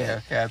this shit.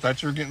 Okay, I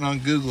thought you were getting on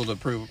Google to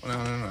prove.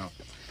 No.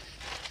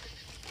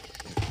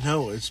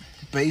 No, it's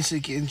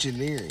basic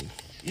engineering.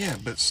 Yeah,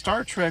 but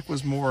Star Trek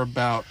was more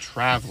about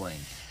traveling.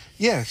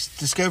 Yes,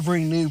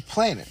 discovering new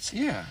planets.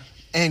 Yeah.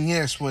 And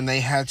yes, when they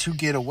had to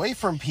get away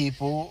from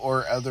people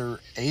or other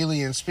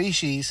alien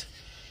species,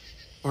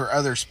 or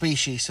other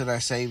species, should I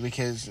say,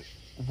 because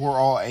we're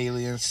all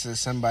aliens to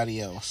somebody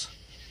else,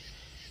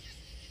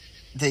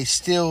 they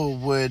still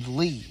would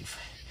leave.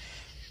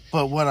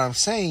 But what I'm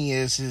saying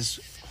is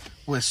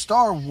with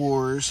Star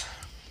Wars,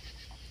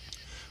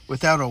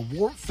 without a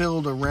warp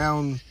field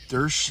around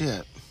their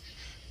ship,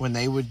 when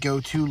they would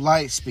go to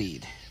light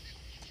speed,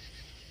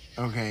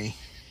 okay,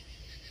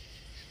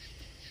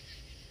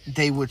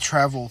 they would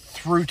travel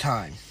through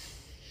time.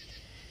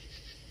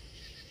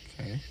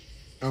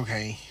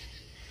 Okay.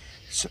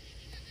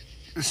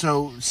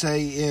 So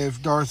say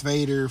if Darth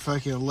Vader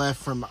fucking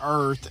left from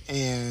Earth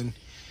and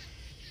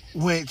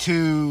went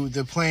to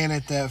the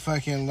planet that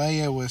fucking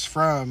Leia was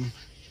from.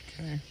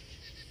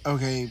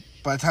 Okay,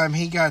 by the time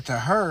he got to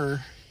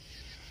her,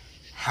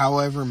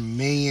 however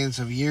millions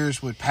of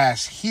years would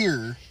pass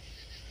here,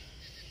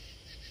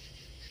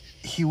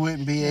 he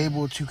wouldn't be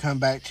able to come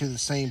back to the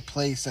same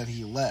place that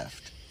he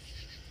left.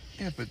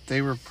 Yeah, but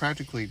they were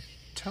practically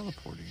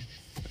teleporting,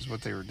 is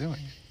what they were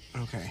doing.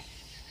 Okay.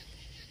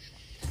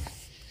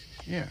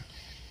 Yeah.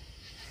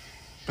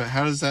 But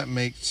how does that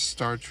make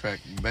Star Trek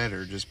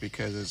better just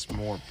because it's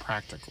more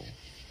practical?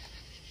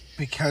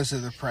 Because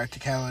of the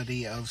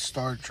practicality of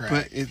Star Trek.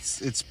 But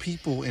it's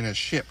people in a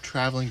ship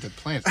traveling to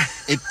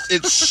planets.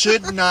 It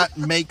should not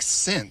make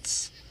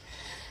sense.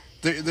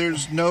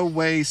 There's no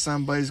way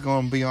somebody's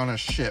going to be on a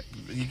ship.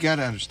 You got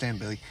to understand,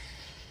 Billy.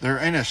 They're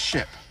in a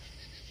ship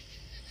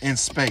in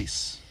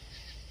space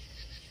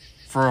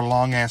for a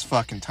long ass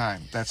fucking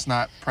time. That's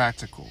not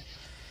practical.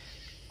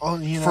 Oh,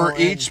 for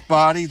each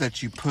body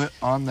that you put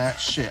on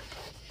that ship,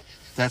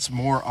 that's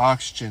more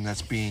oxygen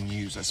that's being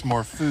used. That's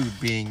more food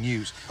being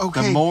used.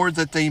 Okay. The more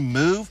that they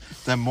move,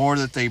 the more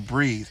that they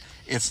breathe.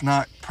 It's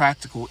not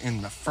practical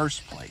in the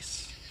first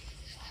place.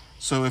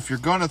 So if you're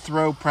going to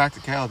throw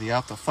practicality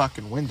out the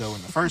fucking window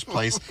in the first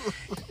place,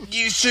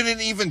 you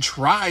shouldn't even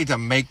try to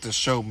make the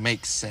show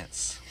make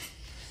sense.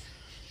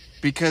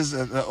 Because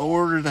in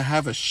order to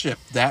have a ship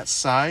that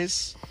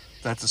size,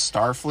 that the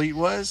Starfleet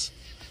was,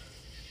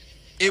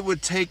 it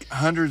would take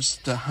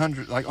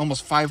like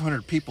almost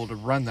 500 people to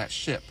run that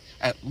ship,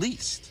 at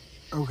least.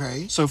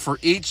 Okay. So for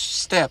each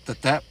step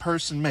that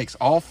person makes,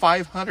 all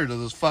 500 of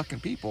those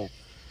fucking people,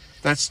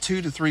 that's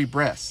 2 to 3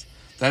 breaths.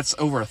 That's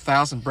over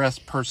 1,000 breaths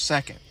per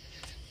second.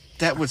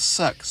 That would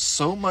suck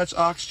so much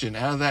oxygen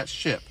out of that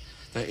ship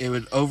that it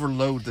would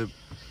overload the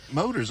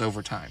motors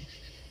over time.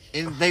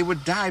 And they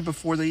would die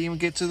before they even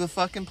get to the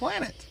fucking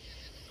planet.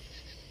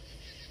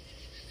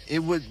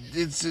 You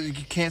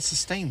can't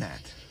sustain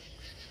that.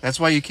 That's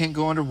why you can't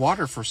go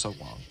underwater for so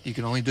long. You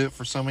can only do it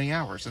for so many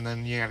hours, and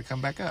then you got to come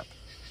back up.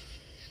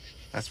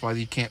 That's why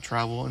you can't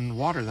travel in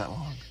water that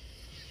long.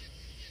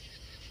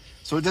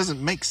 So it doesn't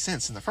make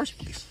sense in the first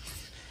place.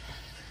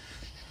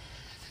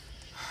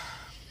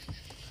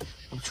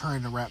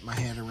 trying to wrap my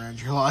head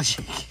around your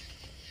logic.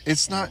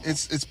 It's not.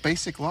 It's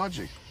basic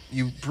logic.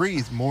 You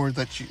breathe more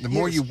the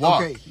more you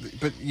walk. Okay.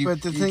 But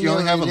the thing you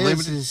only have a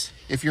limited.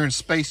 If you're in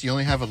space, you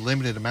only have a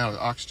limited amount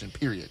of oxygen.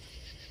 Period.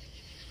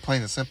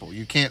 Plain and simple.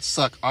 You can't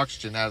suck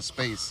oxygen out of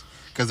space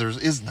because there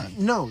is none.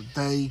 No,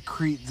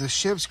 the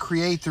ships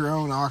create their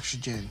own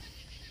oxygen.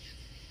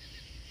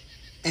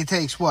 It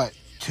takes what?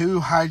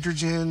 2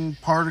 hydrogen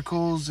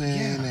particles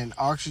and an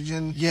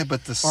oxygen. Yeah,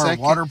 but or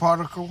water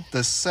particle.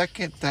 The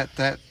second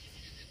that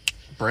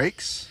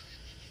breaks,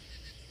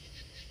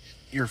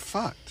 you're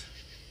fucked.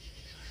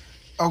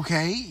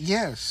 Okay.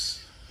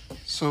 Yes.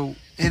 So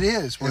it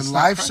is when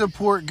life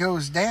support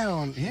goes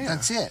down. Yeah.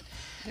 That's it.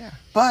 Yeah.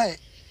 But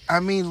I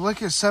mean,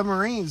 look at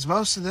submarines.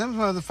 Most of them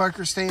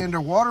motherfuckers stay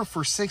underwater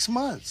for 6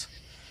 months.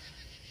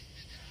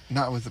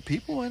 Not with the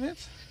people in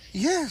it.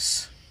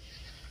 Yes.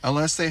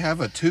 Unless they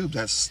have a tube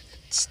that's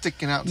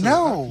sticking out.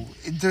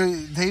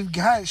 They've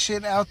got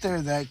shit out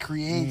there that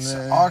creates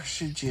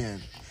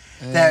oxygen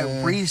that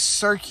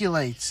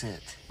recirculates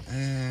it.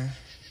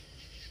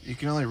 You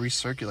can only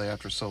recirculate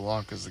after so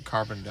long because the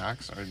carbon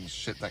dioxide and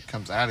shit that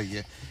comes out of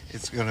you,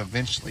 it's going to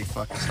eventually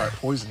fucking start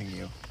poisoning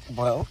you.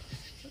 Well,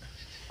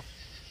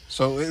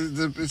 so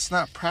it's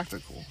not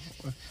practical.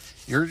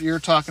 You're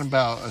talking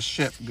about a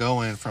ship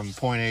going from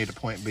point A to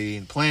point B,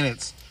 and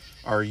planets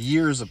are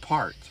years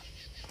apart.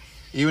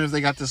 Even if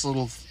they got this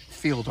little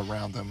field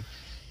around them,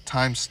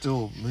 time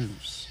still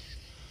moves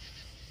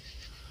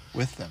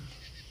with them.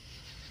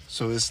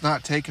 So it's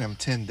not taking them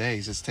 10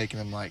 days, it's taking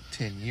them like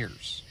 10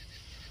 years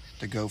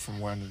to go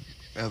from one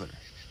to the other.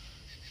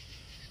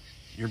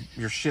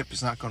 Your ship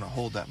is not going to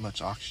hold that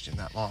much oxygen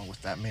that long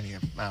with that many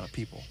amount of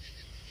people.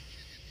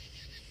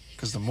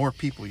 Because the more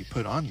people you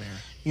put on there...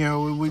 You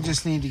know, we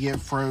just need to get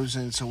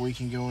frozen so we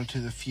can go into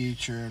the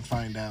future and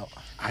find out.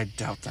 I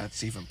doubt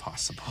that's even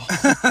possible.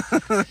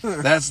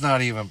 That's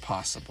not even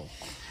possible.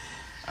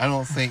 I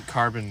don't think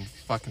carbon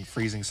fucking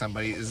freezing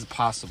somebody is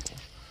possible.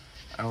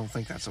 I don't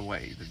think that's a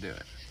way to do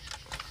it.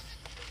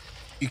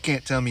 You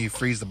can't tell me you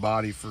freeze the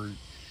body for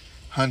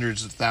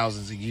hundreds of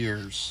thousands of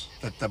years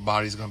that the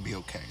body's going to be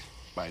okay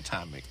by the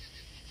time it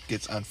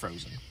gets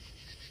unfrozen.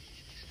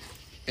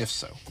 If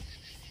so.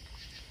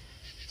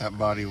 That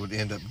body would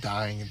end up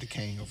dying and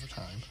decaying over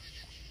time.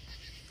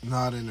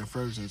 Not in a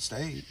frozen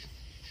state.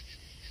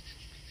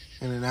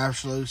 In an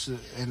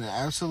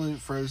absolute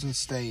frozen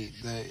state,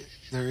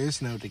 there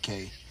is no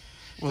decay.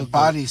 Well, the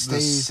body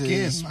stays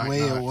the way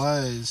it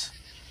was.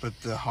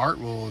 But the heart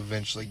will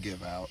eventually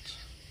give out.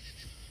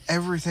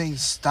 Everything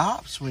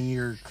stops when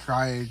you're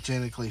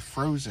cryogenically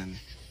frozen.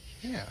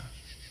 Yeah.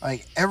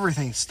 Like,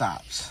 everything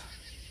stops.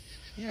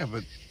 Yeah,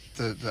 but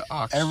the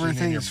oxygen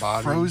in your body...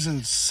 Everything's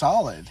frozen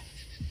solid.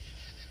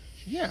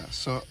 Yeah,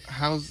 so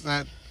how's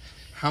that...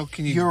 How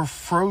can you... You're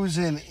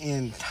frozen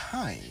in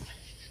time.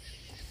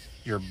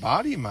 Your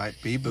body might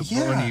be, but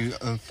when you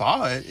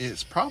unthaw it,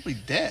 it's probably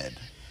dead.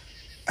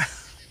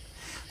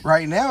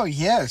 Right now,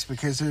 yes,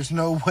 because there's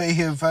no way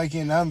of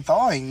fucking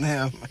unthawing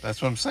them. That's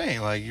what I'm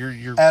saying. Like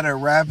you're at a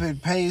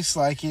rapid pace,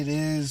 like it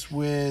is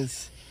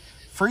with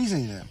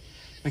freezing them,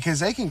 because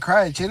they can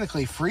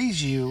cryogenically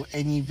freeze you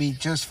and you'd be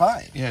just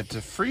fine. Yeah,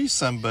 to freeze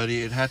somebody,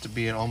 it'd have to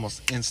be an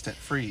almost instant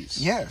freeze.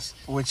 Yes,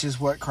 which is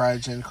what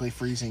cryogenically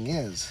freezing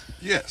is.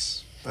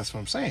 Yes, that's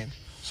what I'm saying.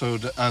 So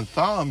to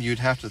unthaw them, you'd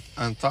have to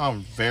unthaw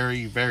them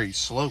very, very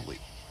slowly.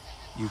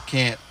 You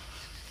can't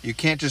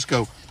just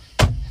go,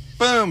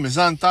 boom, it's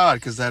unthawed,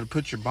 because that would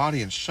put your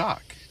body in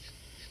shock.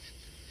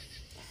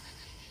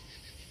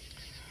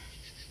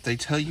 They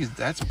tell you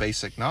that's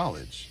basic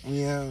knowledge.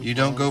 Yeah. You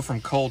don't go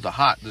from cold to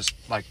hot just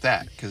like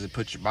that, because it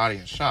puts your body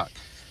in shock.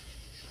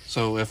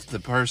 So if the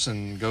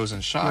person goes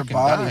in shock and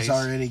dies... Your body's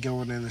already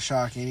going into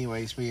shock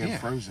anyways, being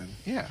frozen.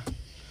 Yeah.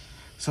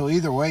 So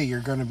either way, you're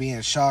going to be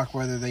in shock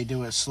whether they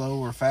do it slow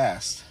or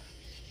fast.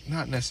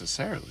 Not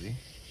necessarily.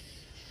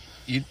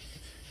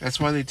 That's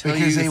why they tell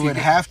you... Because they would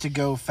have to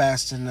go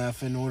fast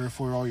enough in order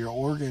for all your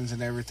organs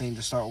and everything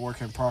to start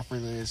working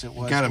properly as it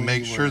was. You got to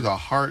make sure the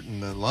heart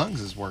and the lungs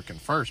is working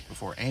first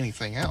before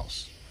anything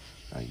else.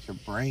 Like your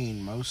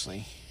brain,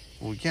 mostly.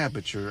 Well, yeah,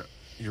 but your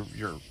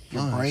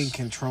lungs, brain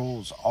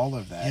controls all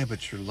of that. Yeah,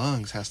 but your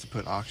lungs has to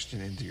put oxygen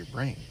into your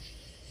brain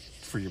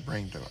for your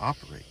brain to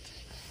operate.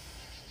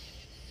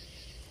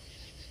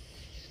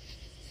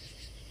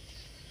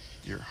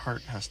 Your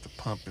heart has to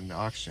pump and the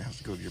oxygen has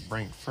to go to your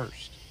brain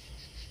first.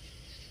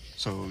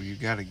 So you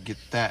got to get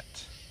that,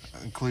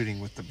 including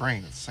with the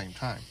brain at the same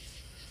time.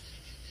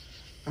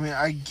 I mean,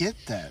 I get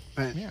that,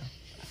 but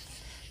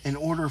in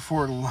order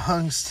for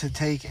lungs to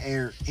take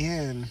air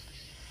in,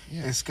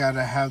 it's got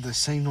to have the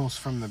signals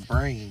from the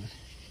brain.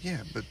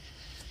 Yeah, but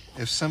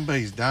if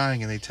somebody's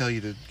dying and they tell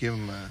you to give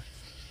them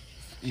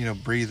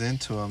breathe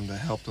into them to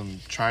help them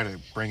try to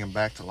bring them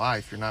back to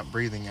life, you're not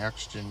breathing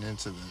oxygen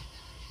into the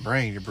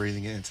brain, you're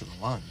breathing it into the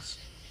lungs.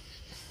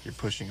 You're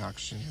pushing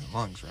oxygen in the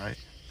lungs, right?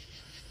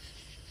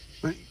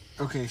 But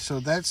okay, so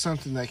that's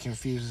something that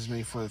confuses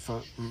me for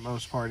the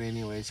most part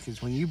anyways,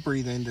 because when you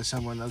breathe into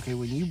someone,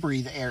 when you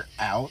breathe air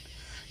out,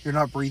 You're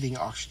not breathing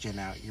oxygen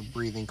out. You're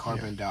breathing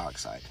carbon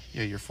dioxide.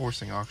 Yeah, you're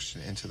forcing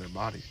oxygen into their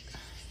body.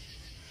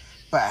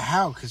 But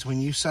how? Because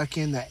when you suck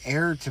in the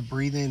air to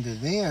breathe into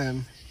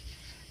them,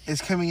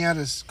 it's coming out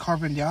as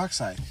carbon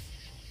dioxide.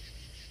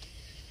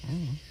 I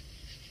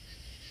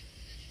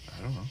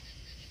don't know.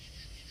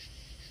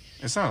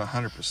 It's not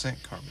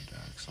 100% carbon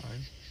dioxide.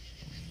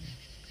 I mean,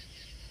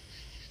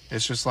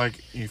 it's just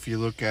like if you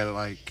look at it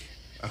like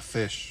a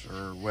fish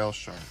or a whale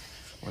shark.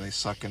 When they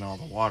suck in all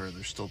the water,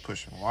 they're still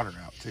pushing water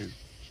out too.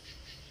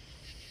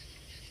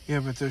 Yeah,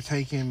 but they're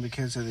taking,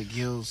 because of the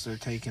gills, they're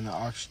taking the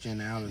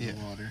oxygen out of the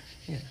water.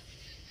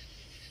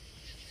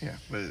 Yeah,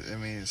 but I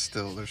mean, there's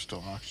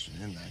still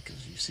oxygen in that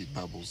because you see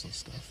bubbles and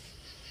stuff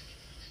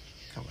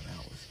coming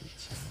out with it.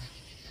 So.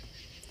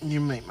 You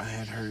make my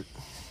head hurt.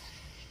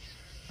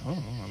 I don't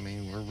know. I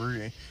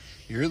mean,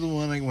 you're the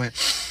one that went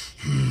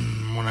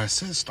when I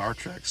said Star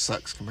Trek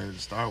sucks compared to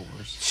Star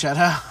Wars. Shut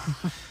up.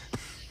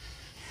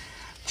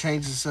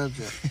 Change the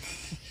subject.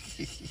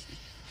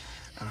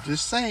 I'm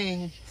just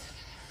saying.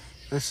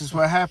 This is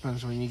what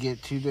happens when you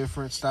get two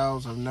different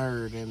styles of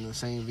nerd in the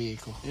same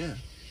vehicle. Yeah.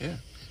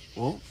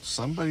 Well,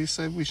 somebody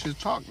said we should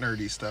talk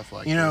nerdy stuff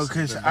like this. You know,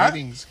 because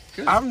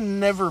I've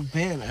never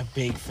been a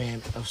big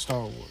fan of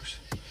Star Wars.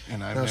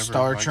 And I've never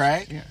Star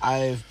Trek, yeah.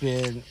 I've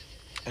been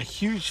a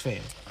huge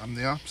fan. I'm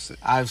the opposite.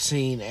 I've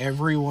seen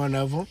every one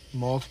of them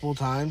multiple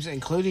times,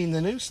 including the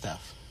new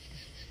stuff.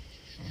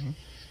 Mm-hmm.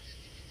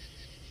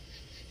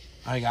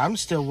 Like, I'm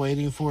still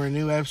waiting for a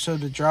new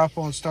episode to drop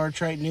on Star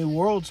Trek New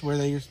Worlds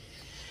with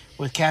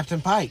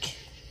Captain Pike.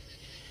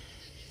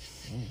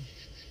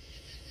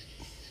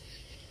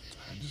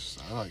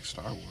 I like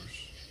Star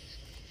Wars.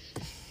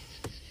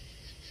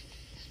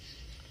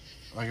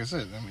 Like I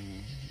said, I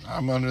mean,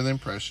 I'm under the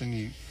impression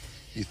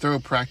you throw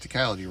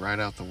practicality right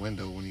out the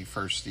window when you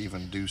first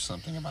even do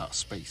something about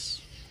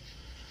space.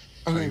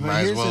 So Okay, you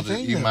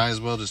might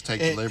as well just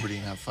take the liberty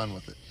and have fun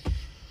with it.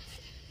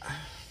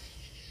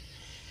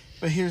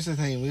 But here's the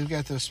thing. We've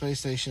got those space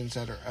stations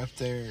that are up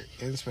there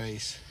in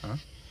space. Huh?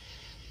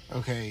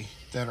 Okay,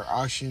 that are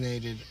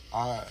oxygenated.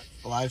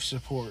 Life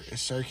support is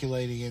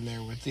circulating in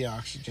there with the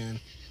oxygen.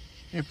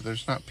 Yeah, but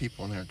there's not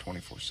people in there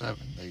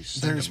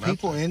 24/7. There's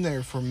people in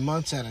there for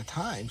months at a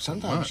time,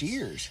 sometimes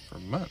years. For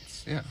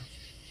months, yeah.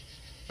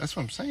 That's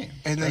what I'm saying.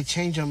 And they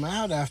change them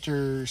out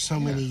after so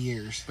many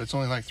years. But it's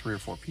only like 3 or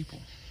 4 people.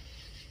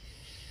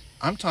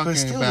 I'm talking but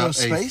still, about those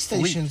space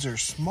stations are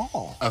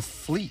small. A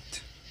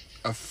fleet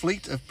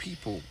of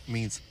people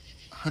means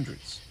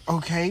hundreds.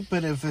 Okay,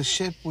 but if a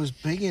ship was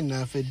big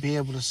enough, it'd be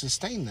able to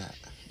sustain that.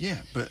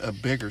 Yeah, but a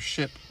bigger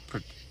ship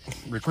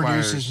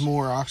produces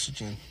more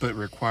oxygen. But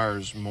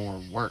requires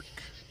more work.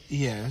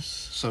 Yes.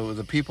 So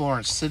the people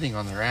aren't sitting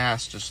on their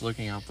ass just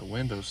looking out the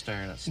window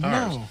staring at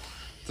stars. No.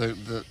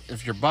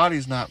 If your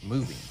body's not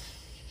moving,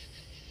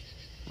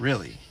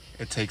 really,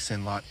 it takes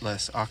in a lot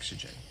less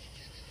oxygen.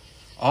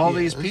 All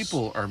these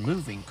people are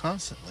moving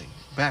constantly,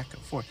 back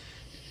and forth.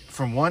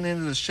 From one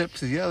end of the ship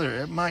to the other,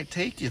 it might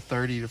take you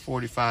 30 to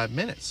 45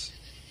 minutes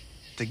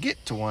to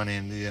get to one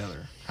end to the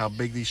other, how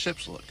big these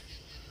ships look.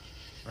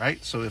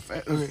 Right? So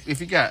if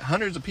you got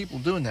hundreds of people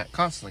doing that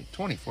constantly,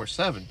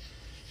 24/7,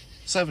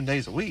 7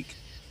 days a week,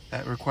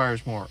 that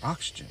requires more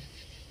oxygen.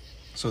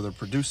 So they're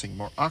producing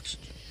more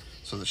oxygen.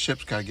 So the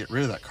ship's got to get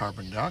rid of that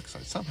carbon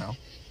dioxide somehow.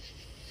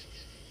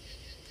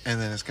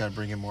 And then it's got to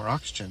bring in more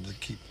oxygen to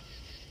keep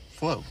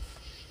flow.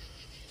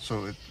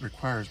 So it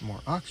requires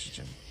more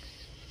oxygen,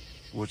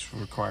 which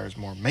requires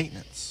more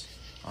maintenance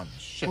on the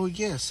ship. Well,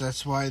 yes,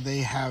 that's why they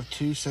have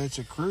 2 sets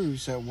of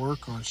crews that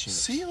work on ships.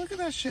 See, look at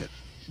that shit.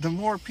 The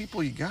more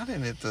people you got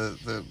in it,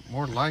 the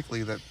more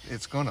likely that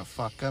it's going to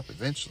fuck up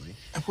eventually.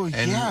 Well,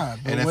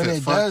 but when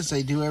it does,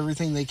 they do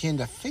everything they can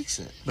to fix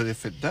it. But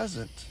if it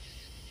doesn't,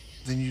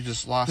 then you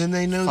just lost. Then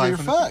they know they're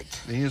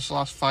fucked. Then you just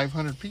lost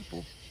 500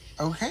 people.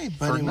 Okay,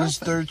 but it was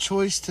their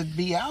choice to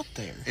be out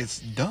there. It's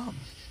dumb.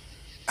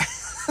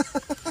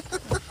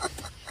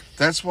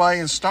 That's why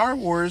in Star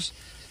Wars,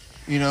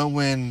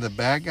 when the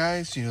bad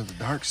guys, the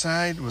dark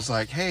side was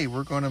like, hey,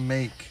 we're going to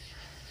make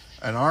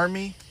an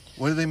army.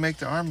 What do they make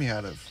the army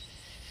out of?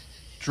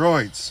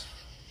 Droids.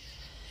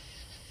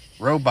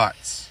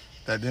 Robots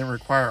that didn't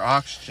require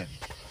oxygen.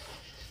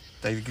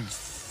 They could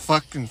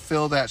fucking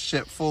fill that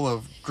ship full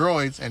of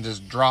droids and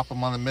just drop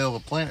them on the middle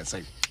of the planet and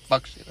say,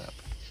 fuck shit up.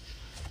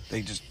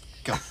 They just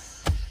go.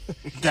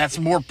 That's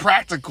more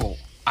practical.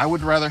 I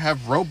would rather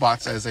have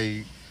robots as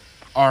a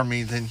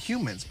army than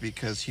humans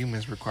because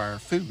humans require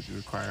food,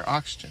 require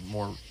oxygen,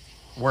 more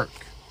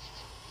work.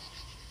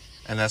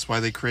 And that's why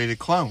they created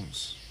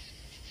clones.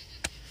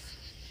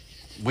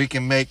 We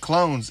can make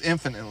clones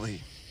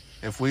infinitely.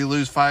 If we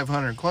lose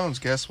 500 clones,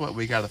 guess what?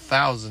 We got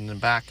 1,000 in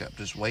backup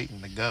just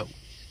waiting to go.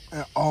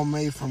 All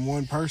made from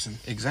one person.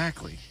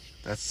 Exactly.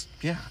 It's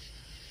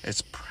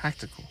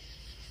practical.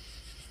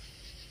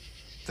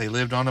 They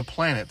lived on a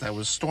planet that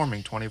was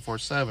storming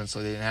 24/7,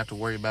 so they didn't have to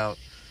worry about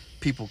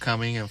people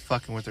coming and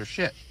fucking with their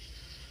shit.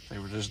 They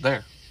were just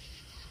there.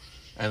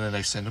 And then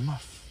they send them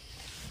off.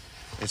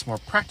 It's more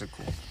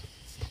practical.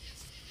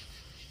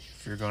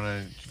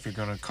 if you're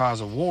gonna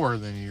cause a war,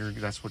 then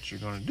that's what you're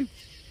gonna do.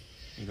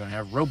 You're gonna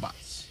have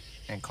robots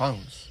and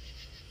clones.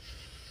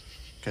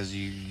 Because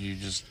you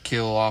just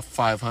kill off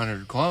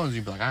 500 clones,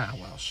 you'd be like,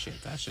 well,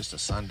 shit, that's just a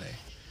Sunday.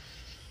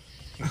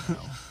 You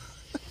know,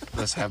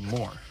 let's have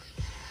more.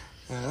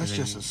 Yeah, that's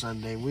just a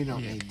Sunday. We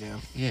don't need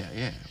them.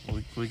 Yeah.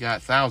 We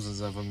got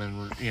thousands of them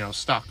in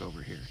stock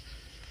over here.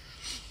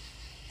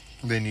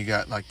 Then you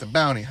got like the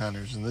bounty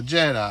hunters and the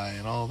Jedi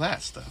and all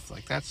that stuff.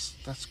 Like that's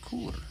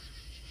cooler.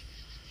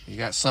 You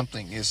got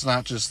something. It's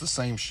not just the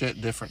same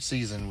shit, different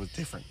season with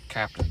different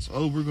captains.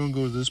 Oh, we're gonna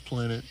go to this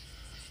planet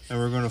and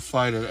we're gonna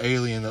fight an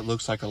alien that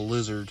looks like a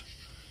lizard,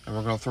 and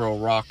we're gonna throw a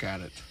rock at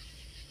it.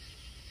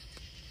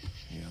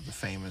 You know, the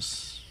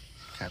famous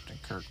Captain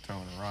Kirk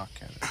throwing a rock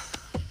at it.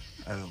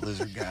 At a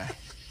lizard guy.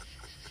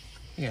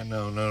 Yeah,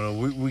 no.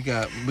 We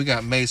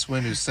got Mace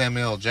Windu's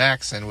Samuel L.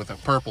 Jackson with a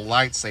purple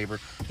lightsaber.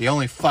 The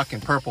only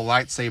fucking purple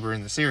lightsaber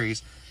in the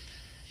series.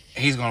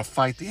 He's going to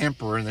fight the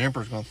Emperor, and the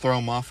Emperor's going to throw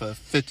him off a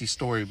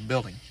 50-story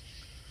building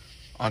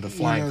onto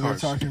flying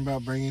cars. They're talking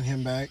about bringing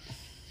him back.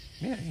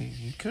 Yeah,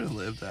 he could have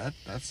lived that.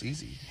 That's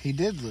easy. He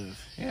did live.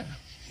 Yeah.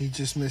 He's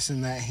just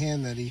missing that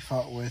hand that he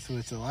fought with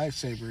the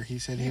lightsaber. He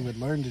said he would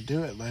learn to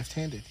do it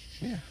left-handed.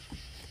 Yeah,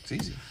 it's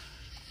easy.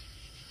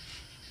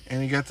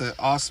 And you got the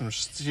awesome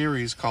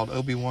series called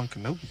Obi-Wan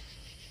Kenobi.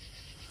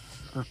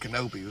 Or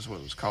Kenobi was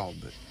what it was called,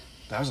 but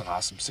that was an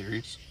awesome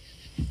series.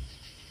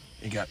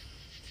 You got,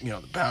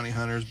 the bounty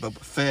hunters, Boba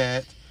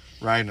Fett,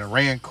 riding a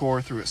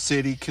Rancor through a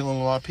city, killing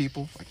a lot of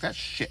people. Like, that's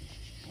shit.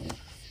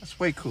 That's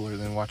way cooler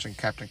than watching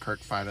Captain Kirk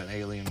fight an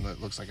alien that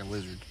looks like a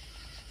lizard.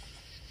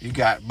 You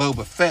got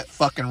Boba Fett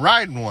fucking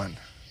riding one.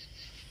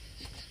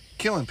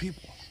 Killing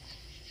people.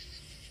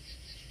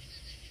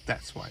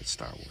 That's why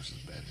Star Wars is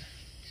better.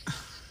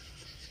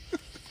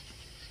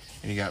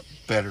 And you got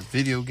better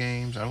video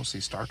games. I don't see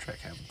Star Trek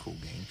having cool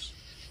games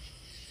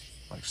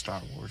like Star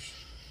Wars.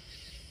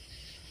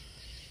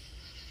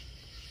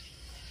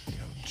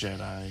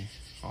 Jedi,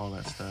 all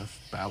that stuff.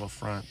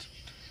 Battlefront.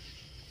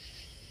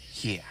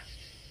 Yeah.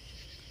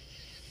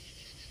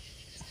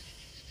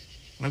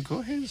 No, go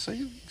ahead and say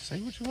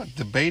what you want.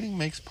 Debating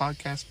makes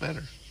podcasts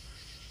better.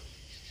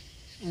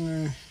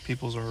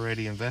 People's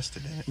already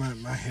invested in it.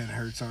 My head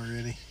hurts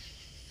already.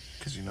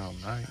 Because I'm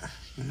right.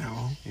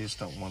 No. You just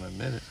don't want to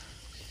admit it.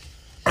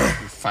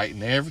 You're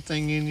fighting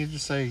everything in you to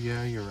say,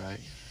 yeah, you're right.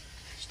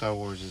 Star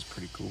Wars is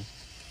pretty cool.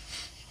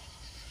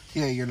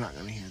 Yeah, you're not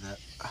going to hear that.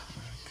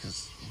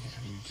 Because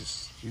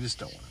you just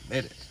don't want to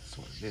admit it. That's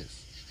what it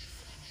is.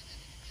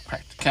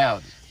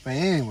 Practicality. But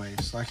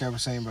anyways, like I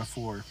was saying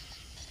before,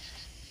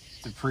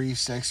 the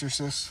priest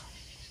exorcist.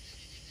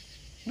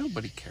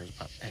 Nobody cares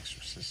about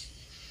exorcists.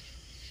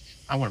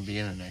 I want to be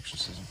in an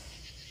exorcism.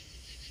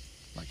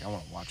 Like, I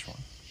want to watch one.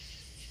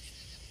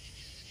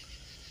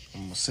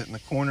 I'm going to sit in the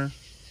corner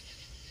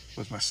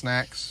with my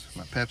snacks,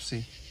 my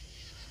Pepsi,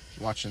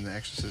 watching the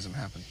exorcism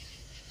happen.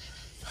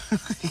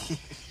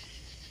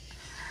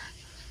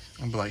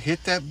 I'm be like,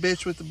 hit that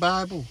bitch with the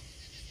Bible.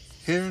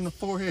 Hit her in the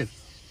forehead.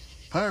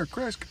 Power of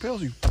Christ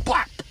compels you.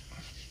 Blap!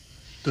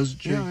 Does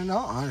it, in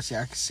all honesty,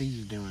 I could see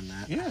you doing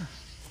that. Yeah,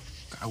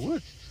 I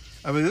would.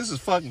 I mean, this is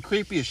fucking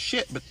creepy as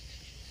shit, but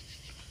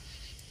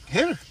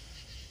hit her.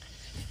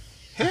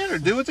 Hit her.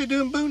 Do what they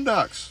do in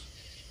Boondocks.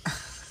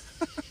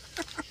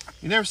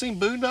 You never seen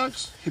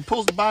Boondocks? He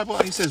pulls the Bible out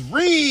and he says,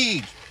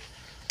 read!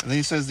 And then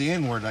he says the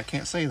N-word. I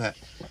can't say that.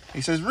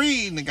 He says,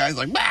 read! And the guy's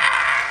like,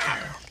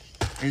 bah!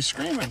 And he's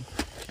screaming.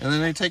 And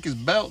then they take his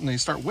belt and they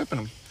start whipping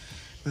him.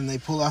 Then they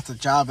pull out the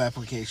job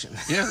application.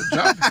 Yeah, the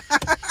job.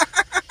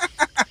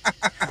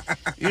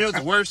 You know what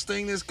the worst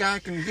thing this guy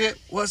can get?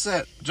 What's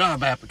that?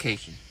 Job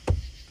application.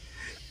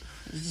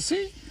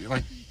 See?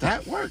 Like,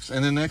 that works.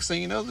 And the next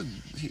thing you know,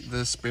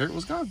 the spirit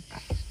was gone.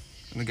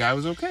 And the guy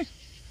was okay.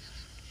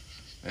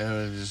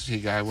 And the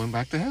guy went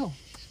back to hell.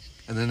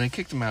 And then they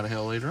kicked him out of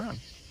hell later on.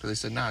 Because they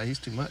said, nah, he's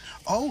too much.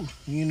 Oh,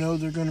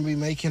 they're going to be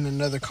making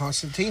another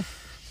Constantine?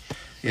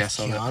 Yeah, I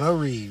saw that. Keanu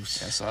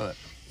Reeves. Yeah, I saw that.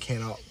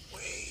 Cannot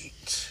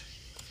wait.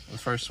 The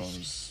first one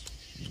was...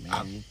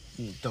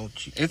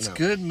 Don't you... It's a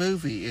good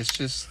movie. It's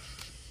just...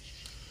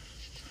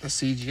 The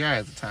CGI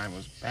at the time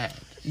was bad.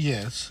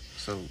 Yes.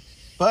 So...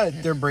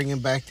 But they're bringing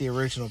back the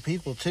original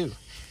people, too.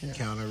 Yeah.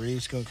 Keanu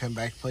Reeves going to come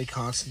back to play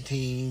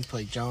Constantine,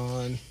 play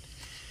John.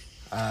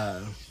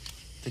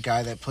 The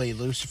guy that played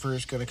Lucifer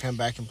is going to come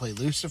back and play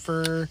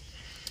Lucifer.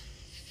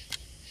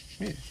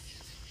 Yeah.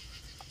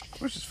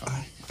 Which is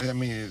fine. I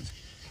mean,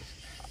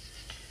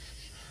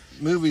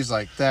 movies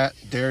like that,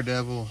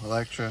 Daredevil,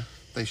 Elektra,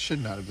 they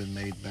should not have been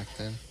made back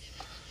then.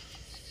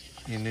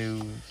 You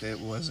knew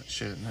it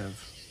shouldn't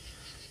have.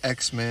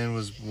 X-Men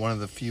was one of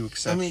the few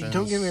exceptions. I mean,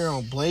 don't get me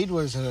wrong, Blade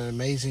was an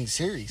amazing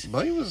series.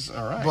 Blade was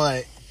alright.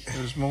 But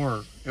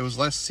it was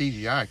less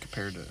CGI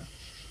compared to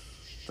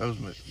those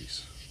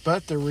movies.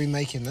 But they're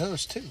remaking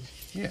those too.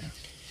 Yeah.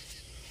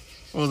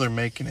 Well, they're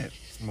making it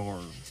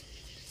more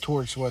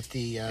towards what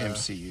the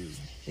MCU.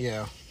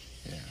 Yeah.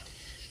 Yeah.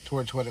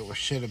 Towards what it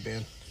should have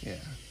been. Yeah.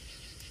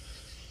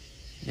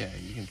 Yeah,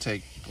 you can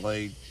take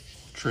Blade,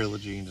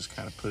 trilogy and just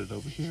kind of put it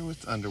over here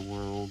with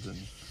Underworld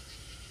and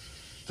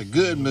the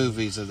good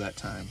movies of that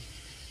time.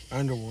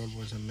 Underworld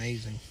was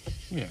amazing.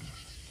 Yeah.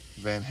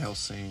 Van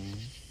Helsing,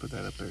 put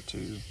that up there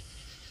too.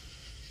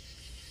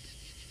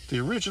 The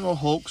original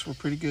Hulks were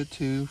pretty good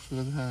too for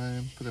the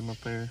time. Put them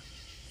up there.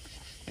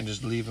 And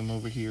just leave them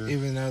over here.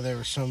 Even though there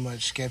was so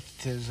much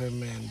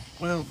skepticism and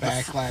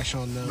backlash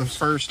on those. The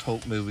first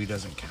Hulk movie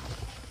doesn't count.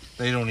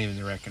 They don't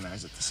even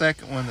recognize it. The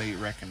second one they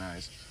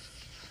recognize.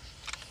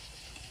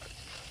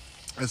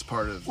 As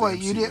part of the What,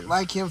 MCU. you didn't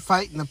like him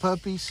fighting the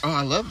puppies? Oh,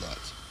 I love that.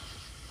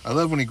 I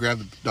love when he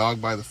grabbed the dog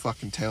by the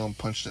fucking tail and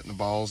punched it in the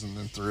balls and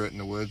then threw it in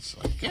the woods.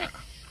 Like, yeah.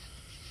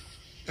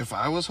 If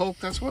I was Hulk,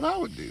 that's what I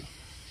would do.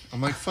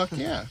 I'm like, fuck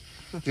yeah.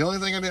 The only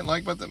thing I didn't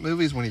like about that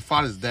movie is when he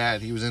fought his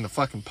dad, he was in a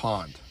fucking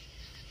pond.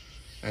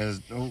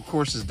 And of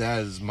course his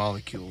dad is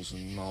molecules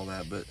and all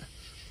that, but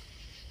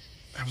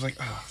I was like,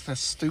 oh, that's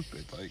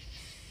stupid. Like,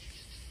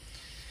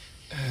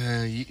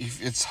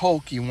 if it's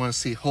Hulk, you want to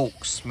see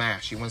Hulk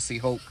smash. You want to see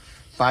Hulk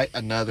fight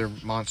another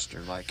monster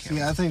like him.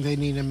 See, I think they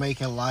need to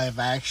make a live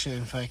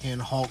action fucking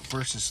Hulk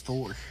versus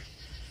Thor.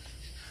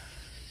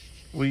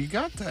 Well, you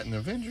got that in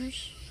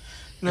Avengers.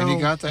 No, and you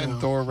got that in no,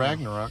 Thor no.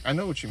 Ragnarok. I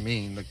know what you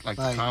mean, like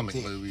the comic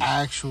movies.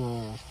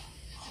 Actual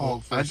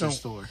Hulk versus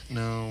Thor.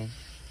 No.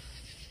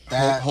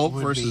 That Hulk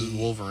would versus be...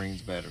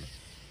 Wolverine's better.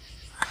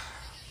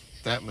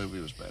 That movie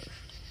was better.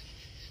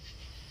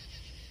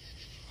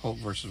 Hulk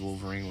versus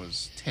Wolverine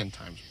was 10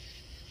 times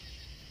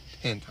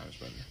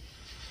better.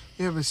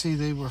 Yeah, but see,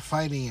 they were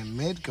fighting in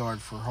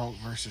Midgard for Hulk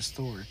versus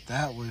Thor.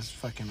 That was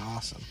fucking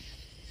awesome.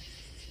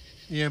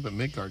 Yeah, but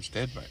Midgard's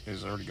dead, but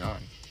is already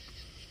gone.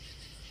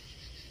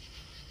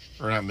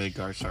 Or not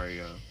Midgard,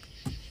 sorry.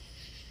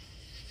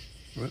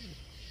 What?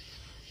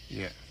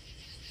 Yeah.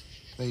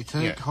 They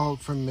took Hulk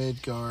from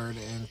Midgard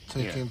and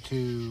took him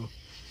to...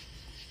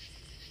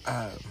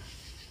 I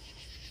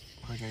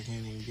can't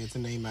even get the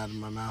name out of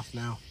my mouth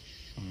now.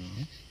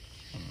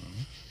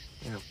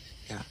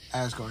 Yeah,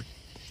 Asgard.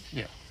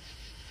 Yeah.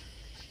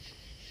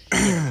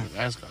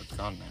 Asgard's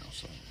gone now,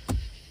 so...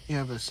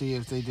 Yeah, but see,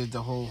 if they did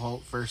the whole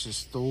Hulk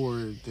versus Thor,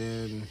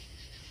 then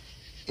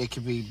it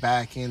could be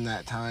back in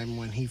that time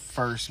when he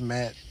first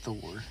met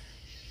Thor.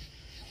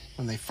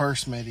 When they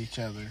first met each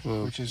other,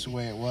 which is the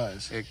way it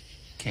was. It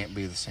can't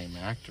be the same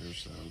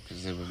actors, though,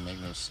 because it would make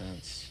no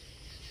sense.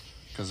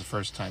 Because the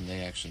first time they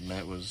actually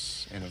met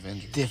was in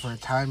Avengers.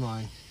 Different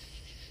timeline.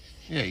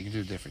 Yeah, you can do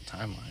a different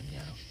timeline,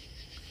 yeah.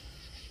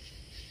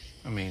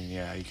 I mean,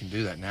 yeah, you can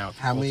do that now.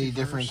 How many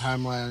different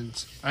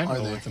timelines I know are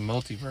there? with the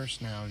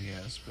multiverse now,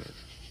 yes, but...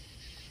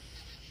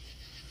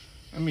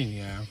 I mean,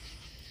 yeah.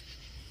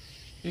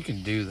 You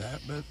can do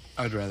that, but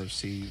I'd rather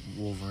see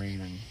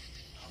Wolverine and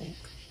Hulk.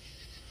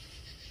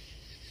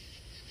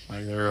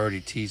 Like, they're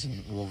already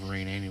teasing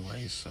Wolverine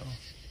anyway, so...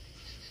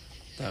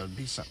 That would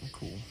be something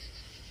cool.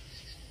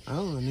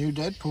 Oh, the new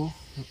Deadpool.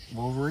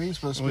 Wolverine's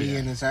supposed to be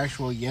in his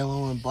actual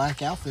yellow and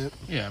black outfit.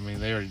 Yeah, I mean,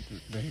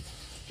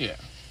 yeah.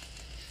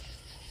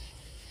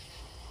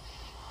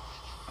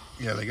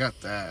 Yeah, they got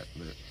that,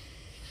 but...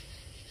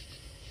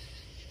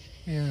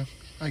 Yeah,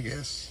 I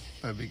guess.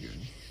 That'd be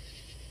good.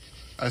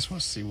 I just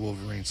want to see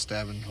Wolverine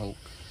stabbing Hulk.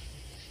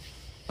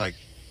 Like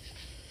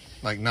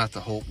not the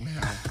Hulk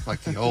now.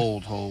 Like the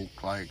old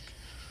Hulk. Like,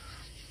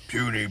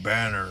 Puny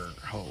Banner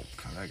Hulk.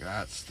 Like,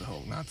 that's the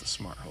Hulk, not the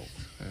smart Hulk.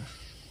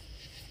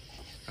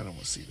 I don't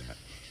want to see that.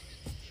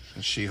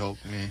 And She-Hulk,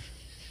 me.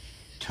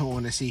 Don't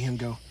want to see him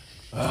go,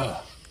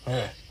 Yeah,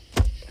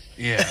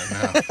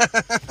 no.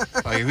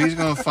 Like, if he's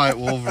going to fight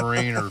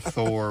Wolverine or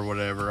Thor or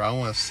whatever, I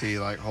want to see,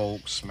 like,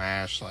 Hulk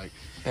smash, like,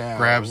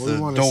 grabs the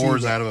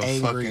doors out of a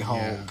fucking... Hulk.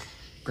 Yeah,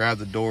 grab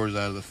the doors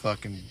out of the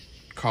fucking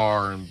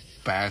car and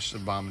bash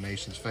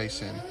Abomination's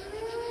face in.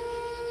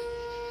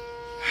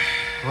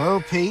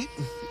 Well, Pete,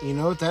 you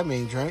know what that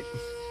means, right?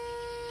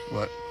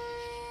 What?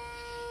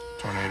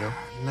 Tornado?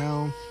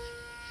 No.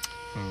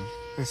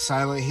 It's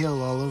Silent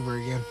Hill all over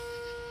again.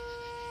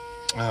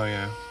 Oh,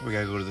 yeah. We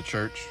gotta go to the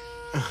church.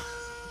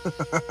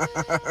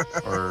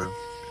 Or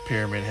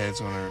Pyramid Head's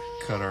gonna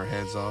cut our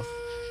heads off.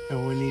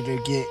 And we need to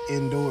get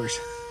indoors.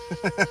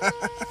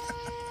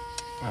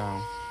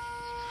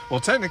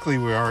 Well, technically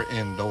we are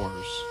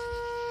indoors.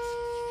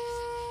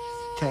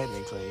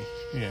 Technically.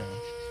 Yeah.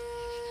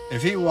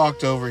 If he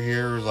walked over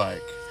here,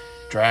 like,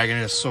 dragging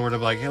his sword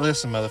up, like, hey,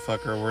 listen,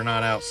 motherfucker, we're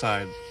not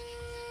outside.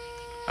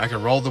 I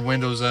can roll the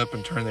windows up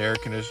and turn the air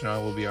conditioner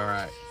on, we'll be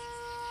alright.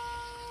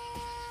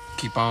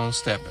 Keep on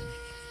stepping.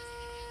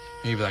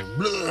 He'd be like,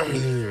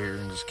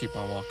 and just keep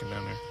on walking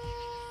down there.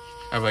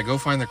 I'd be like, go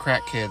find the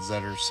crackheads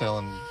that are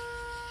selling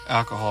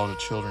alcohol to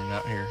children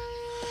out here.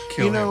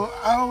 Kill him.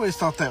 I always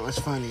thought that was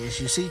funny. Is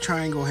you see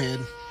Triangle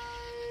Head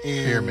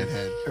and Pyramid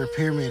Head. Or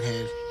Pyramid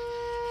Head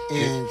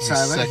and He's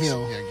Silent sexy.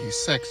 Hill. Yeah, he's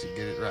sexy.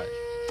 Get it right.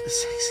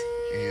 Sexy.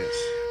 He is.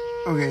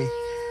 Okay.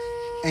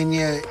 And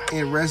yet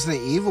in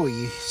Resident Evil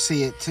you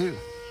see it too.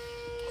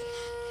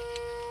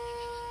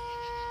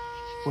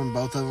 When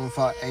both of them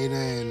fought Ada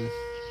and...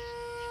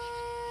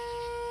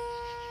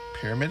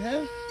 Pyramid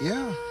Head?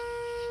 Yeah.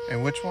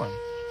 And which one?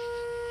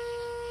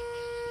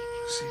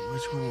 see,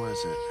 which one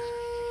was it?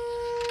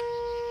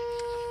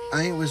 I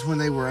think it was when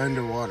they were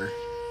underwater.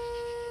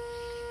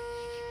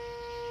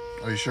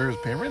 Are you sure it was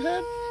Pyramid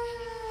Head?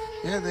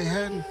 Yeah, they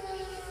had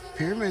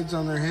pyramids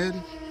on their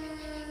head.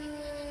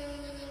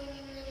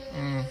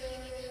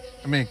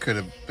 I mean, it could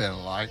have been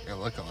a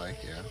look-alike,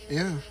 yeah.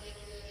 Yeah.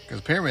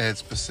 Because Pyramid Head's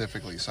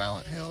specifically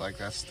Silent Hill. Like,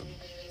 that's the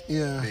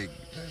Yeah.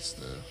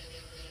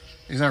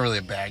 He's not really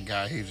a bad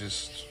guy. He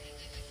just...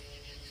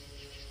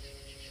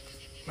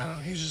 I don't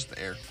know. He's just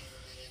there.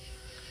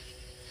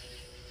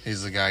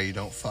 He's the guy you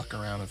don't fuck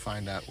around and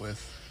find out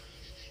with.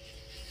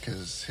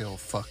 Because he'll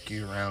fuck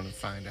you around and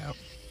find out.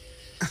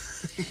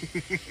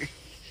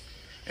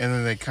 And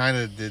then they kind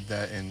of did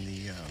that in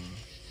the...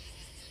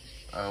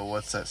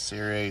 what's that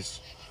series?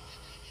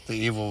 The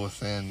Evil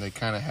Within. They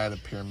kind of had a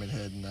pyramid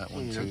head in that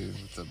one too,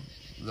 with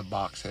the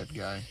box head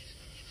guy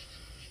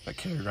that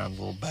carried around a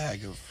little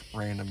bag of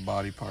random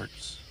body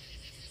parts.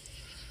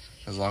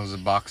 As long as the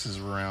boxes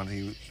were around,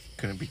 he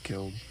couldn't be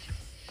killed.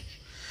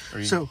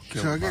 So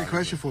I got a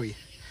question for you.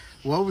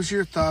 What was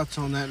your thoughts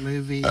on that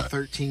movie,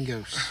 13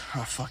 Ghosts?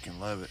 I fucking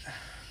love it.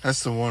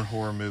 That's the one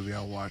horror movie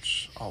I'll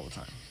watch all the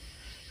time.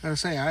 I would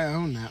say I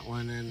own that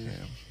one, and yeah.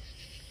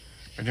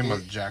 Are you talking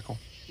about the Jackal?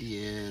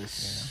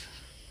 Yes. Yeah.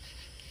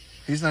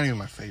 He's not even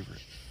my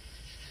favorite.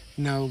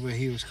 No, but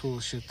he was cool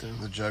as shit, though.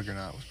 The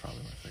Juggernaut was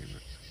probably my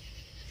favorite.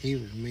 He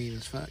was mean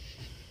as fuck.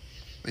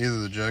 Either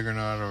the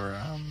Juggernaut or,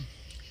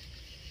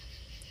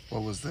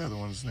 what was the other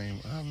one's name?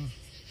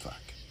 Fuck.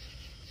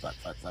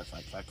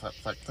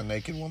 The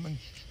Naked Woman.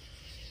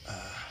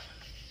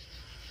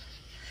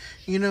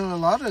 You know, a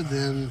lot of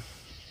them,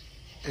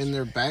 in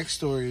their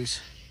backstories,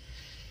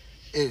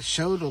 it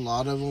showed a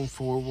lot of them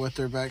for what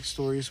their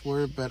backstories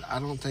were, but I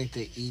don't think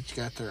they each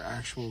got their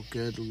actual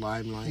good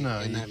limelight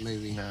in that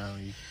movie.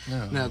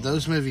 No,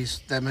 those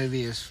movies, that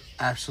movie is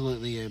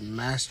absolutely a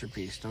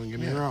masterpiece, don't get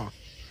me wrong.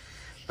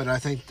 But I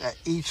think that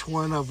each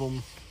one of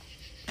them,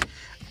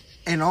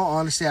 in all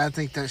honesty, I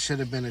think that should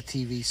have been a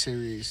TV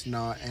series,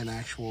 not an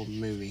actual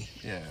movie.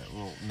 Yeah,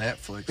 well,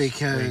 Netflix,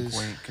 because,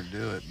 wink, can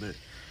do it, but...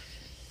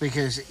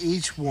 Because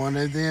each one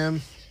of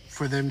them,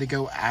 for them to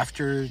go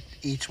after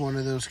each one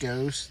of those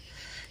ghosts,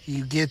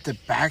 you get the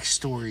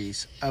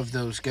backstories of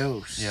those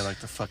ghosts. Yeah, like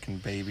the fucking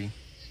baby.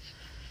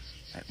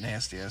 That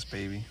nasty-ass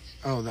baby.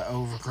 Oh, the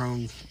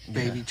overgrown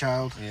baby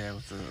child? Yeah,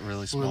 with the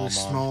really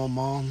small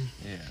mom.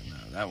 Yeah,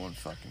 no, that one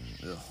fucking...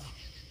 Ugh.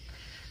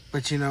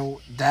 But, you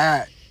know,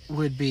 that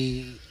would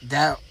be...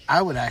 that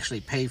I would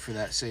actually pay for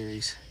that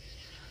series.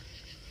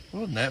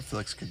 Well,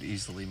 Netflix could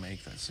easily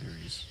make that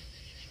series.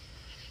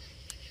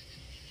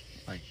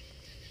 Like,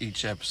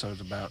 each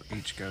episode's about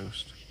each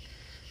ghost.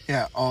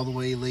 Yeah, all the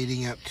way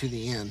leading up to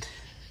the end.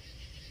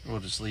 We'll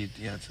just lead,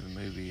 to the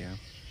movie, yeah.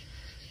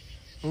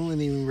 We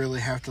wouldn't even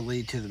really have to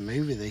lead to the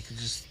movie. They could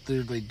just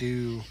literally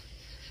do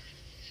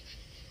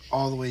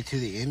all the way to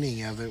the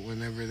ending of it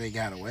whenever they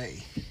got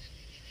away.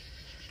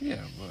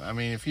 Yeah, well, I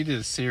mean, if you did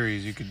a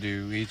series, you could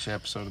do each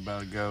episode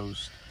about a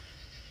ghost,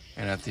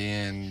 and at the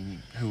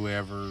end,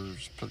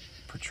 whoever's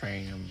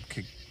portraying them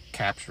could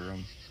capture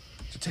them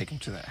to take them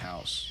to that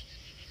house.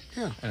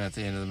 Yeah. And at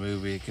the end of the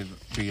movie, it could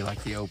be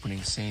like the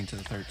opening scene to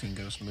the 13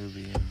 Ghost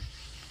movie, and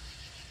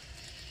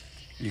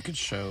you could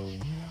show,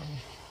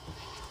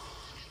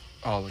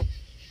 all the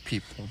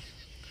people.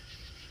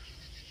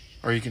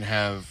 Or you can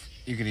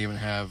even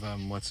have,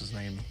 what's his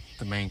name?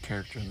 The main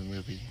character in the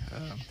movie.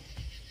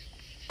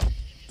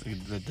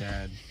 The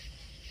dad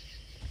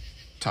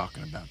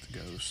talking about the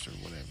ghost or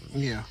whatever.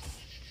 Yeah.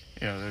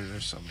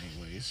 There's so many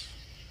ways.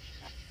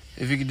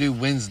 If you could do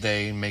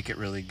Wednesday and make it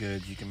really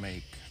good, you can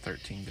make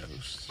 13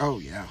 Ghosts. Oh,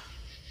 yeah.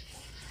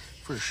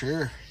 For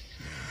sure.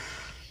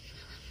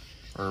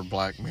 Yeah. Or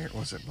Black Mirror.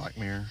 Was it Black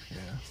Mirror?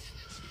 Yeah.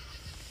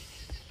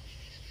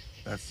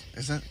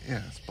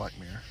 It's Black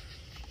Mirror.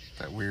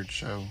 That weird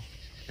show.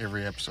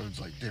 Every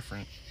episode's like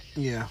different.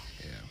 Yeah.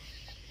 Yeah.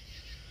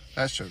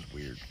 That show's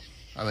weird.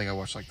 I think I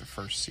watched like the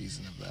first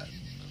season of that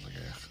and I was like,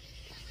 ugh.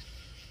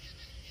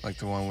 Like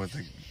the one with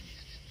the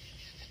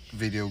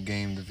video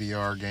game, the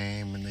VR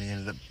game, and they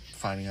ended up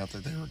finding out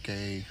that they were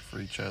gay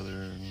for each other,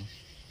 and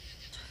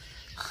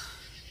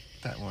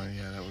that one,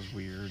 that was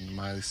weird. And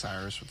Miley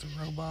Cyrus with the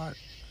robot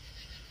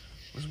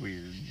was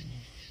weird.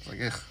 It's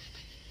like, ugh.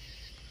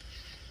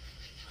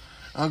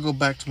 I'll go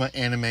back to my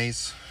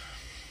animes.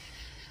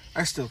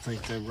 I still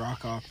think the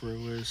rock opera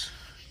was,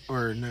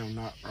 or no,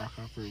 not rock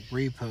opera,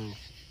 Repo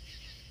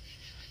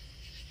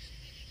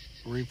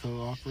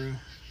opera.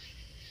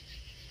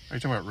 Are you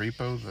talking about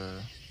Repo,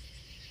 the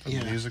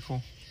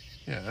musical?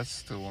 Yeah, that's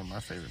still one of my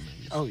favorite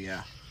movies. Oh,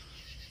 yeah.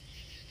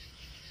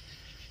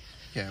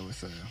 Yeah,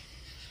 with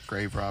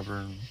Grave Robber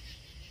and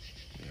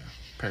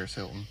Paris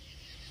Hilton.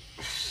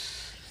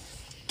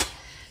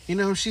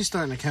 She's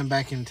starting to come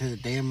back into the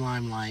damn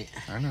limelight.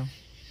 I know.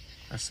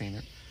 I've seen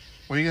it.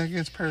 What do you got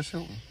against Paris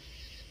Hilton?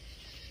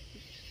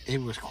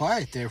 It was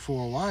quiet there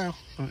for a while.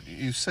 Well,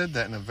 you said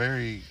that in a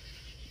very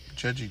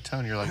judgy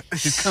tone. You're like,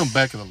 she's come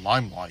back in the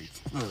limelight.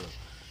 Ugh,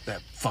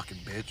 that fucking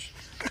bitch.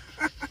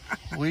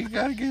 What do you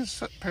got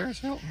against Paris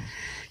Hilton?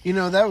 You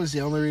know, that was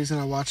the only reason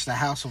I watched The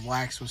House of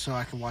Wax was so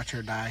I could watch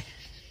her die.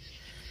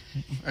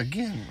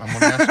 Again, I'm going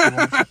to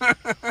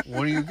ask you,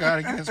 what do you got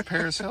against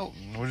Paris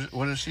Hilton?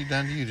 What has she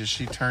done to you? Did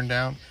she turn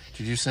down?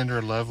 Did you send her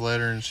a love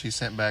letter and she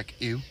sent back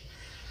ew?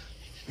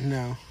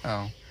 No.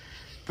 Oh.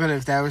 But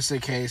if that was the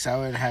case, I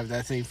would have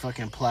that thing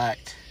fucking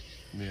plaqued.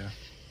 Yeah.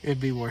 It'd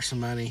be worth some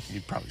money.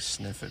 You'd probably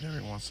sniff it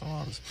every once in a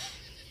while.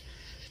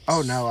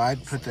 Oh, no,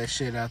 I'd put that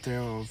shit out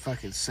there on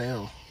fucking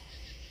sale.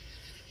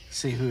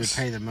 See who would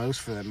pay the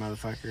most for that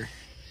motherfucker.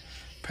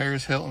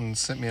 Paris Hilton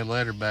sent me a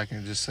letter back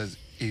and it just says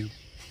ew.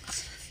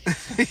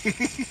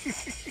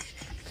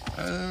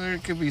 There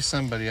could be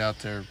somebody out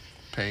there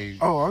paid.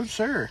 Oh, I'm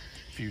sure.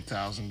 A few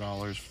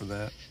 $1,000s for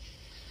that.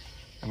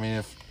 I mean,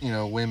 if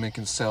women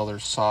can sell their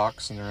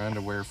socks and their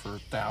underwear for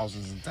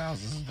thousands and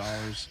thousands of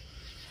dollars,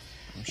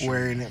 I'm sure.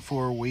 Wearing it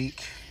for a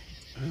week.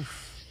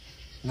 Oof.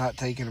 Not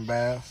taking a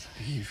bath.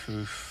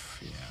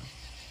 Oof. Yeah.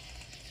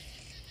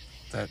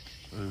 That.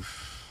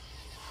 Oof.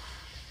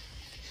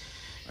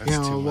 That's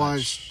I too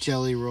watched much.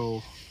 Jelly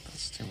Roll.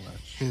 That's too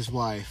much. His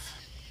wife.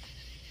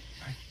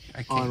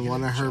 I can't on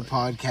one of her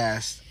jelly.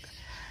 podcasts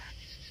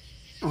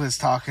was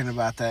talking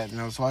about that, and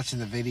I was watching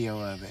the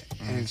video of it,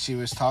 and she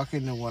was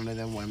talking to one of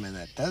them women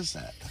that does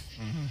that,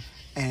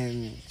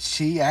 and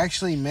she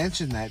actually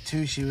mentioned that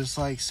too. She was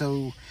like,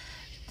 so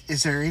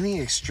is there any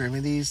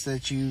extremities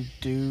that you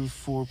do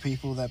for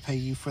people that pay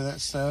you for that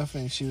stuff?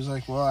 And she was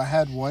like, well, I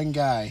had one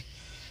guy,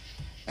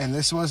 and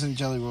this wasn't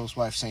Jelly Roll's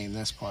wife saying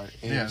this part,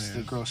 it was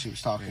the girl she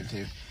was talking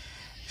to.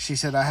 She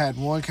said, I had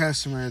one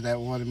customer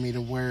that wanted me to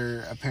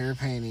wear a pair of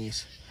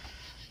panties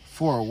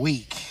for a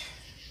week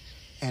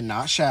and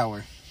not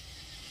shower.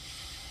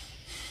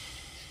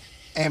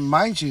 And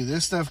mind you,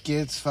 this stuff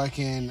gets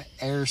fucking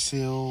air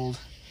sealed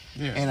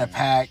in a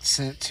pack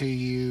sent to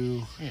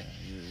you. Yeah,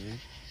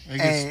 it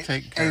gets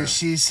taken care and of.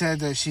 she said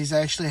that she's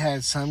actually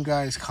had some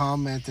guys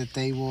comment that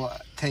they will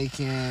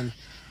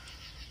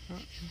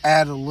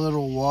add a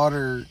little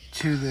water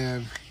to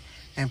them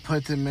and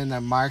put them in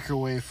the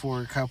microwave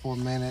for a couple of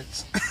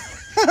minutes.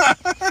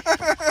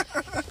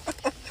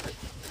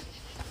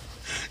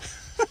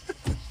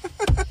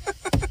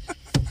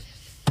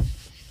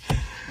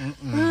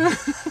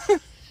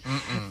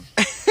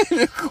 And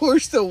of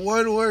course, the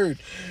one word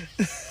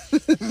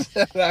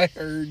that I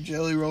heard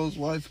Jelly Roll's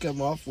wife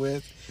come off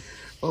with,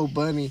 oh,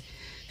 Bunny,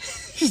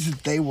 she said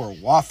they were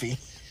waffy.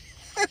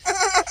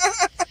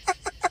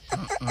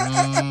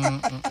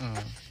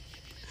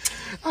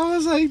 I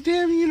was like,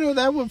 damn,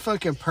 that would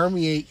fucking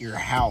permeate your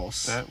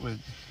house. That would...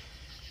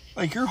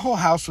 Like, your whole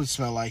house would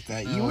smell like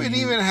that. You wouldn't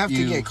even have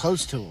to get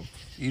close to them.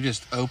 You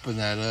just open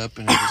that up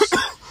and it just...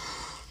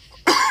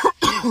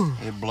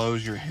 it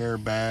blows your hair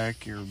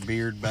back, your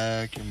beard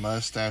back, your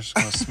mustache is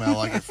going to smell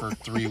like it for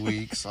 3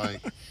 weeks. Like,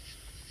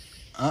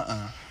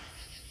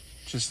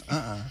 Just,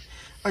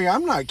 Like,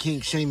 I'm not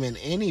kink shaming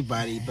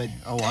anybody, but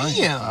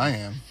damn. I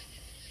am.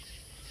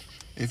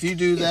 If you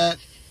do that,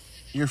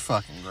 you're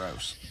fucking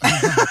gross.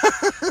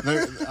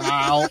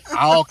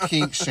 I'll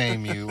kink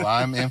shame you.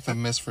 I'm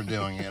infamous for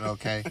doing it,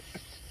 okay?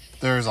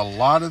 There's a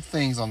lot of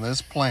things on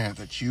this planet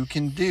that you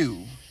can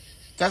do.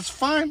 That's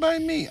fine by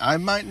me. I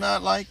might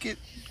not like it.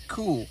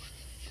 Cool.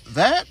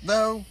 That,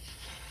 though,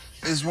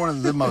 is one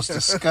of the most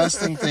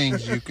disgusting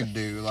things you can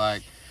do.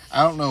 Like,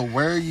 I don't know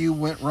where you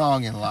went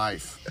wrong in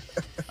life.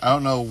 I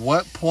don't know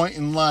what point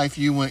in life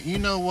you went, you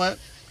know what?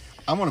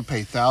 I'm going to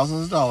pay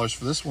thousands of dollars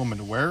for this woman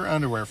to wear her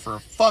underwear for a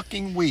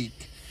fucking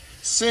week.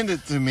 Send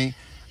it to me.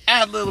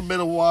 Add a little bit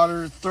of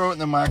water. Throw it in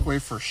the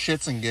microwave for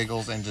shits and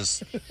giggles and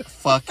just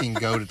fucking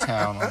go to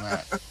town on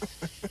that.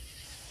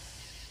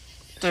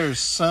 There's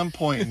some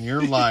point in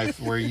your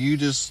life where you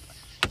just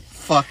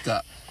fucked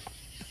up.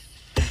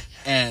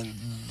 And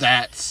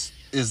that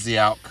is the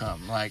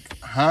outcome. Like,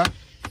 huh?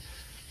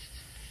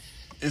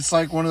 It's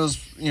like one of those,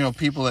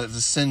 people that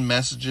just send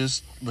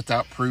messages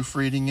without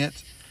proofreading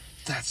it.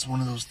 That's one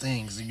of those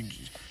things.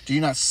 Do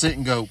you not sit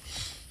and go,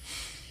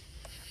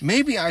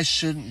 maybe I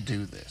shouldn't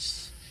do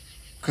this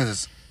because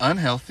it's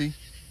unhealthy.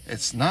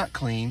 It's not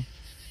clean.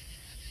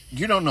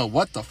 You don't know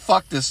what the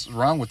fuck is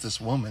wrong with this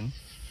woman.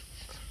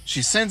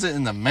 She sends it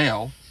in the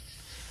mail,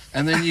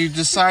 and then you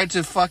decide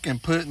to fucking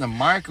put it in the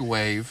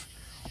microwave,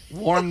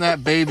 warm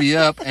that baby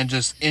up, and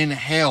just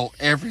inhale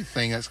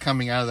everything that's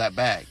coming out of that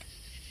bag.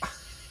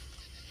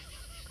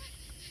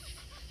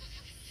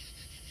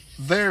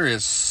 There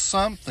is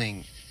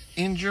something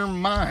in your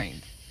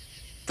mind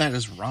that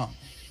is wrong.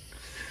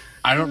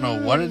 I don't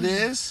know what it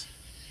is.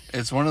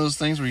 It's one of those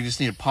things where you just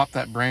need to pop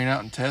that brain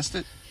out and test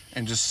it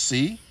and just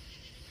see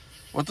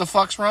what the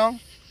fuck's wrong.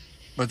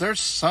 But there's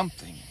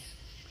something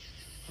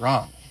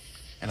wrong.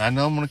 And I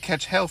know I'm going to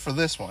catch hell for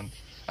this one.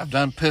 I've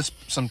done pissed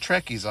some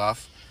Trekkies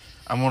off.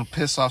 I'm going to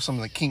piss off some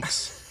of the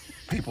kinks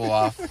people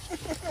off.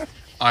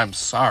 I'm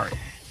sorry.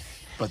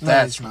 But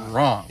that's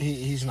wrong.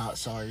 He's not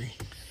sorry.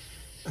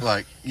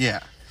 Like, yeah.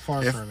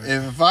 Far from it.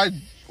 If I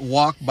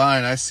walk by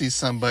and I see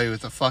somebody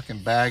with a fucking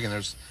bag and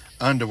there's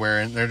underwear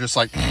and they're just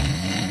like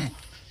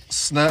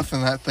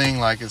snuffing that thing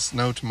like it's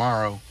no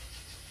tomorrow,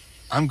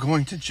 I'm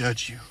going to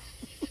judge you.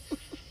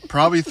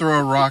 probably throw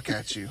a rock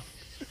at you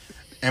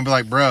and be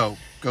like, bro,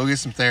 go get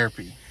some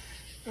therapy.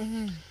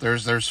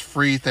 There's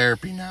free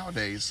therapy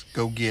nowadays.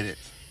 Go get it.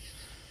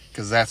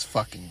 Because that's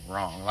fucking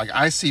wrong. Like,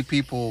 I see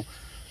people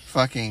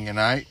fucking, and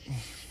I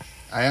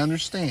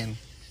understand.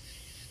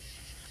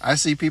 I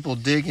see people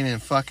digging in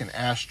fucking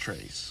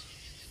ashtrays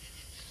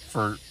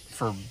for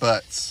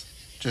butts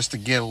just to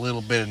get a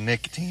little bit of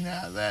nicotine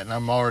out of that. And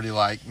I'm already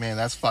like, man,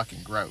 that's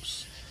fucking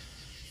gross.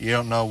 You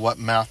don't know what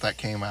mouth that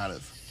came out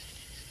of.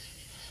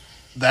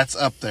 That's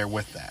up there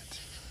with that.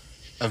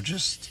 Of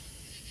just,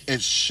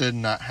 it should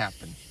not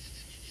happen.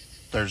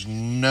 There's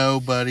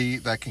nobody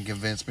that can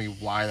convince me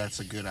why that's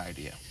a good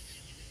idea.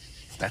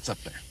 That's up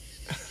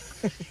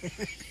there.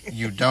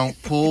 You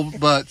don't pull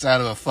butts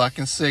out of a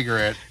fucking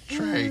cigarette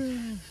tray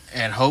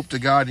and hope to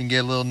God you can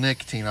get a little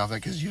nicotine off it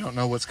because you don't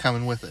know what's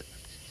coming with it.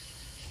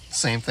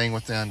 Same thing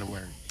with the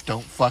underwear.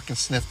 Don't fucking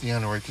sniff the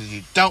underwear because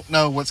you don't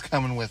know what's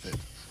coming with it.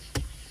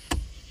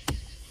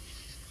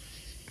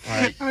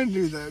 Like, I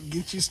knew that would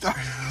get you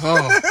started.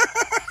 Oh,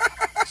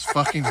 it's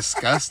fucking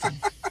disgusting.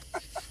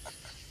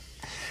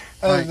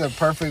 That was the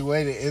perfect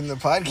way to end the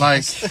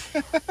podcast.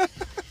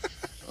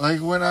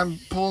 Like when I'm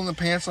pulling the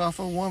pants off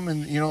a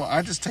woman, you know,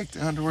 I just take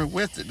the underwear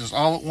with it, just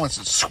all at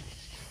once, and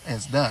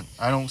it's done.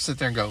 I don't sit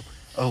there and go,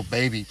 oh,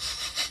 baby,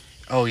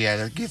 oh, yeah,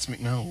 that gets me.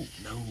 No,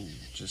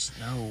 just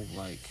no,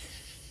 like,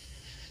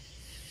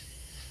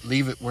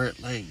 leave it where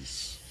it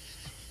lays,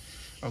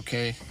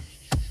 okay?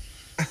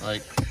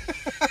 Like,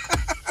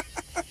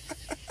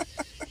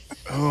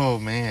 oh,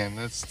 man,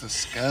 that's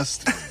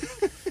disgusting.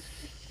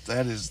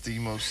 That is the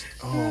most,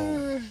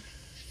 oh,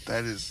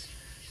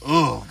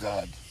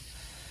 God.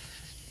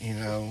 You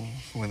know,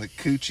 when the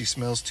coochie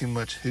smells too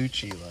much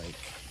hoochie, like,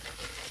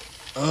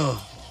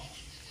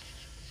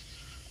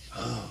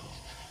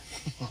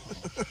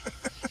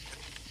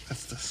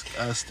 that's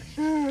disgusting.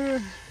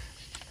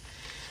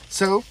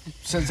 So,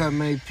 since I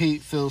made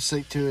Pete feel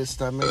sick to his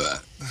stomach,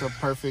 it's a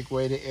perfect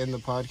way to end the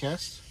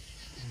podcast.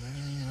 No,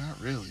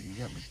 not really. You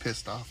got me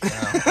pissed off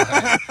now.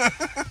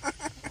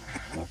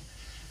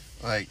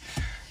 Like,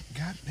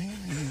 God damn,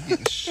 you're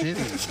getting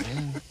shitty,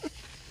 man.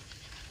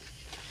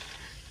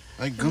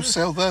 Like, go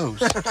sell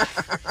those.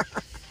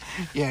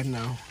 Yeah,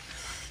 no.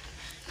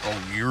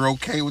 Oh, you're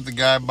okay with the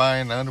guy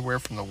buying the underwear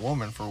from the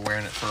woman for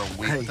wearing it for a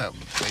week without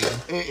paying?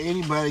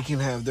 Anybody can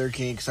have their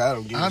kinks. I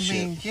don't give a shit. I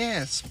mean,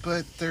 yes,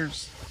 but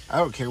I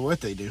don't care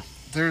what they do.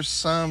 There's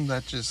some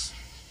that just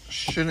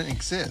shouldn't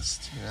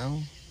exist, you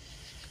know?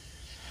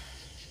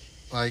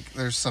 Like,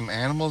 there's some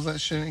animals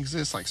that shouldn't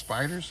exist, like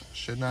spiders,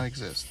 should not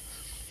exist.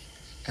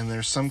 And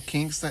there's some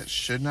kinks that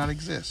should not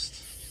exist.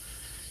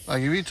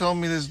 Like, if you told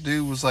me this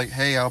dude was like,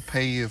 hey, I'll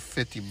pay you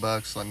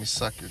 $50, let me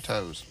suck your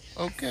toes.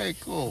 Okay,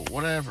 cool,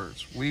 whatever.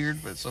 It's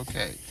weird, but it's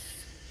okay.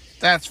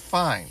 That's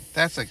fine.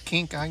 That's a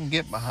kink I can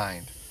get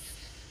behind.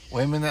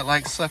 Women that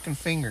like sucking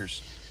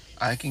fingers,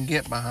 I can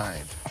get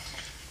behind.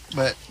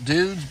 But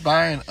dudes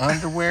buying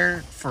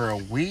underwear for a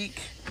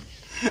week,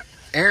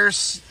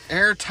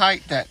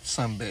 airtight that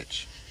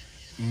sumbitch.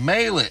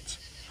 Mail it.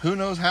 Who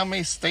knows how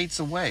many states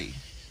away.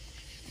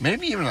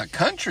 Maybe even a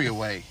country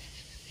away.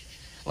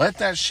 Let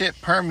that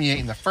shit permeate,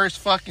 and the first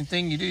fucking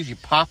thing you do is you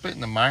pop it in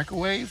the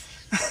microwave.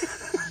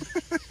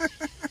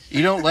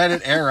 You don't let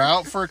it air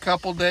out for a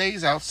couple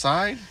days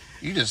outside.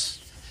 You just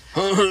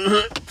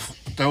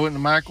throw it in the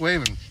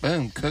microwave and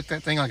boom, cook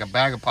that thing like a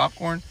bag of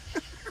popcorn.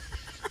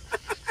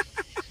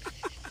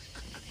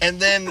 And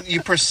then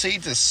you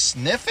proceed to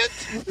sniff it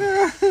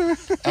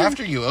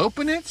after you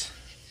open it.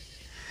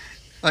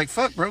 Like,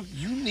 fuck, bro,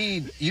 you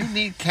need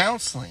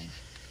counseling.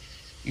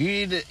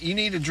 You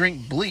need to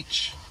drink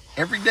bleach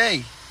every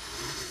day.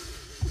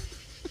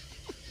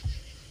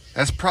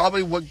 That's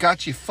probably what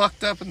got you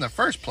fucked up in the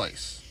first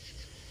place.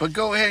 But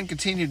go ahead and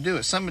continue to do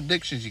it. Some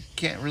addictions you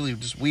can't really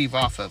just weave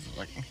off of.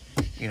 Like,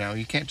 you know,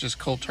 you can't just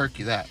cold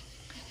turkey that.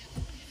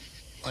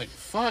 Like,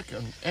 fuck,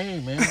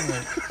 hey, man.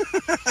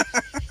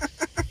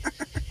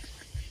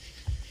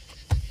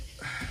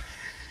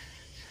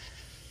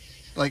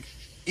 Like,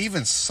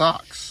 even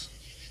socks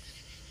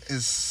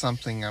is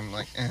something I'm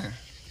like, eh.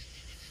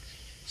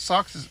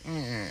 Socks is,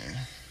 eh.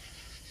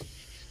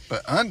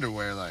 But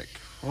underwear, like,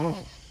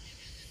 oh.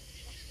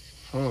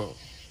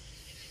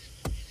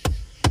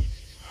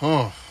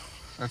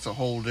 That's a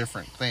whole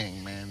different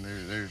thing, man.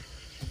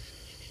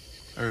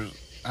 There's,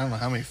 I don't know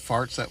how many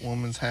farts that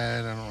woman's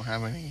had. I don't know how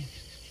many.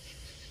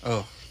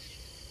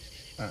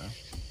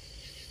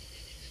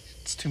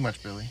 It's too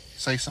much, Billy.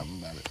 Say something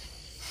about it.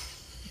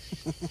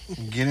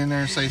 Get in there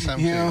and say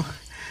something. You know,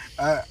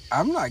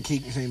 I'm not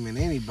kink shaming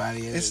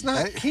anybody. It's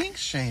not kink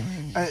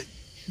shaming.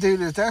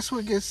 Dude, if that's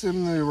what gets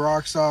them the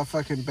rocks off,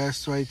 fucking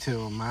best way to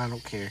them, I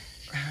don't care.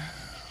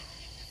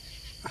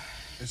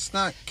 It's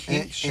not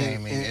kink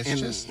shaming. It's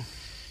just,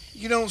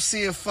 you don't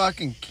see a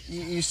fucking,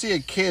 you see a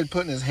kid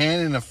putting his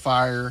hand in a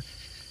fire,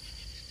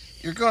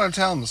 you're going to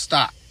tell him to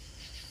stop.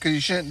 Because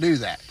you shouldn't do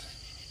that.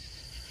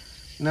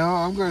 No,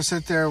 I'm going to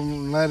sit there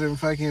and let him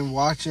fucking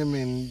watch him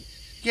and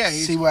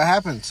see what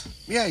happens.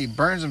 Yeah, he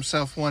burns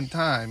himself one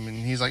time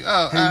and he's like,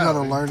 oh. He's going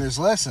to learn his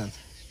lesson.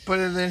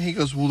 But then he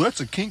goes, well,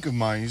 that's a kink of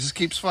mine. He just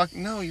keeps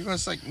fucking. No, you're going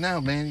to say, no,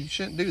 man, you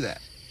shouldn't do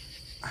that.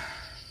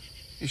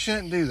 You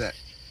shouldn't do that.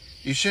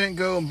 You shouldn't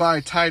go and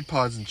buy Tide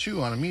Pods and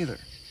chew on them either.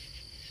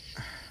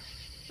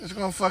 It's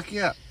going to fuck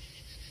you up.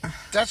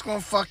 That's going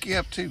to fuck you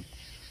up too.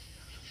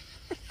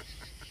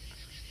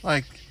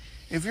 Like,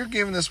 if you're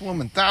giving this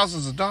woman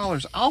thousands of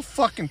dollars, I'll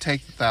fucking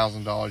take the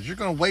 $1,000. You're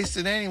going to waste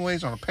it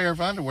anyways on a pair of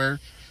underwear.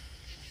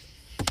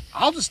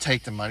 I'll just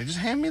take the money. Just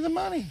hand me the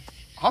money.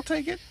 I'll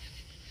take it.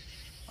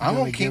 I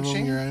won't kink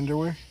shame your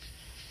underwear.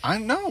 I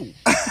know.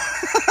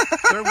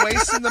 They're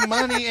wasting the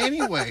money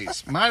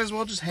anyways. Might as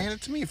well just hand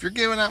it to me. If you're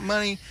giving out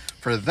money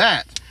for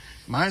that,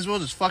 might as well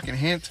just fucking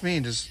hand it to me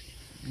and just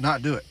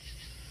not do it.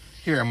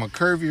 Here, I'm going to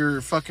curb your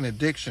fucking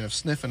addiction of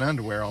sniffing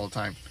underwear all the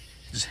time.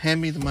 Just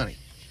hand me the money.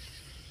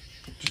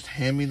 Just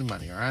hand me the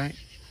money, all right?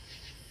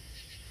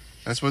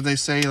 That's what they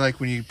say, like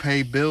when you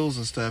pay bills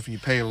and stuff and you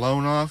pay a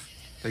loan off,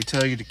 they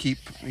tell you to keep,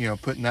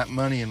 putting that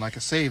money in like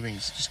a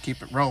savings. Just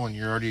keep it rolling.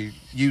 You're already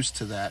used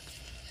to that.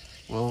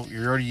 Well,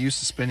 you're already used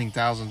to spending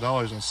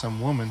 $1,000 on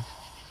some woman.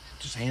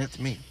 Just hand it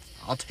to me.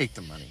 I'll take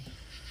the money.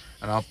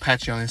 And I'll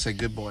pat you on and say,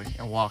 good boy,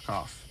 and walk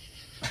off.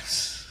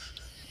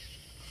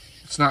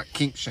 It's not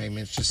kink shaming.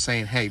 It's just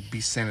saying, hey,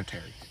 be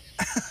sanitary.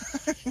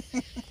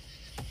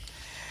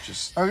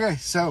 Okay,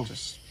 so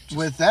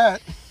with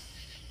that,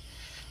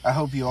 I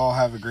hope you all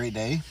have a great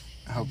day.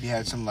 I hope you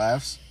had some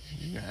laughs.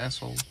 You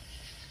asshole.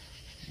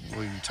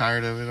 Well, you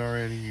tired of it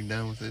already? You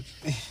done with it?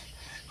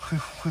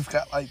 We've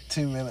got like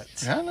 2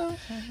 minutes. I know.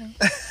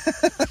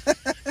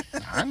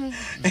 I know.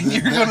 And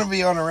you're going to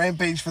be on a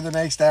rampage for the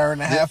next hour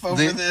and a half over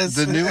this.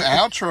 The new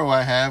outro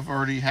I have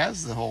already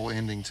has the whole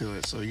ending to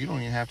it, so you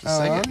don't even have to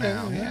say it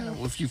now. Yeah.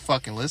 Well, if you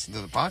fucking listen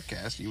to the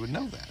podcast, you would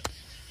know that.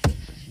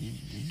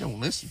 You don't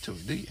listen to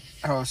it, do you?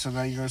 Oh, so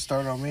now you're going to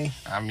start on me?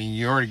 I mean,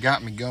 you already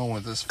got me going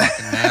with this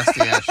fucking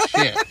nasty-ass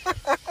shit.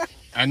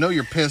 I know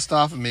you're pissed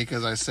off at me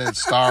because I said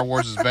Star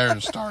Wars is better than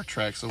Star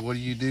Trek, so what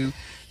do? You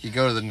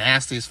go to the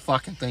nastiest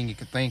fucking thing you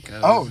could think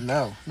of. Oh,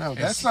 no,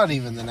 that's not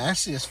even the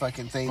nastiest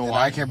fucking thing that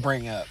I can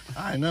bring up.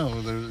 I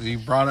know. You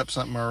brought up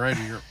something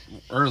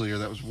earlier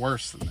that was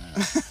worse than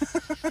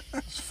that.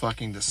 It's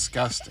fucking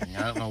disgusting.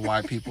 I don't know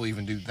why people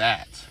even do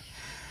that.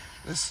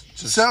 Next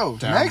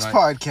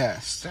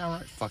podcast.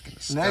 Downright fucking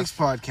disgusting. Next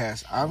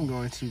podcast, I'm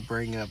going to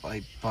bring up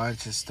a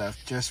bunch of stuff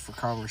just for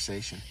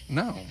conversation.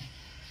 No.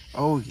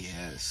 Oh,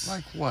 yes.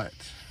 Like what?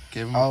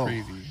 Give them a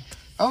preview.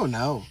 Oh,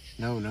 no.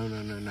 No.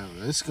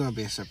 This is going to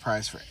be a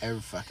surprise for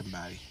every fucking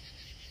body.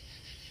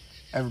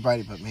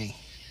 Everybody but me.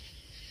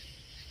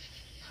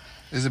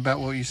 Is it about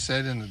what you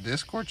said in the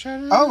Discord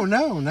chat? Oh,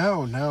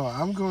 no.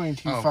 I'm going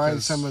to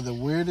find some of the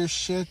weirdest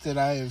shit that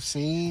I have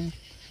seen,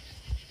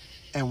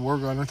 and we're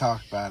going to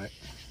talk about it.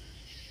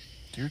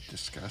 You're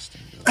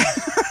disgusting, Billy.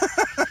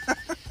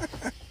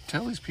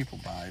 Tell these people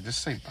bye.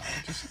 Just say bye.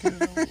 Just get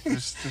it over.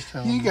 Just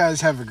tell them. You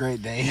guys have a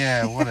great day.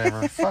 Yeah,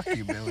 whatever. Fuck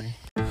you, Billy.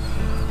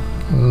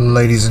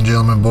 Ladies and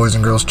gentlemen, boys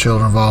and girls,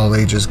 children of all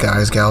ages,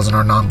 guys, gals, and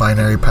our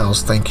non-binary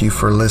pals, thank you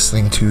for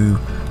listening to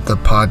the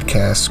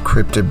podcast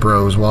Cryptid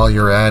Bros. While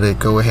you're at it,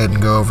 go ahead and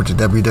go over to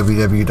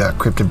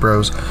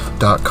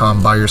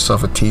www.cryptidbros.com. Buy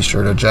yourself a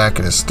t-shirt, a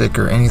jacket, a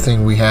sticker,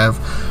 anything we have.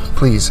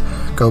 Please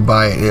go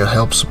buy it. It'll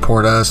help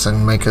support us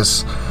and make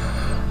us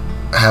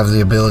have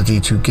the ability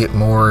to get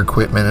more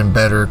equipment and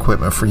better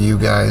equipment for you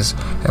guys.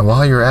 And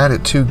while you're at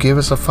it too, give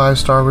us a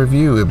 5-star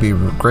review. It'd be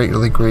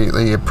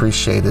greatly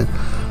appreciated.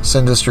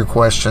 Send us your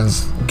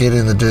questions, get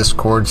in the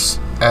Discords,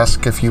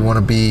 ask if you want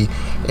to be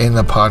in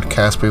the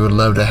podcast. We would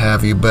love to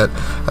have you, but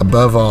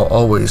above all,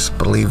 always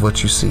believe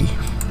what you see.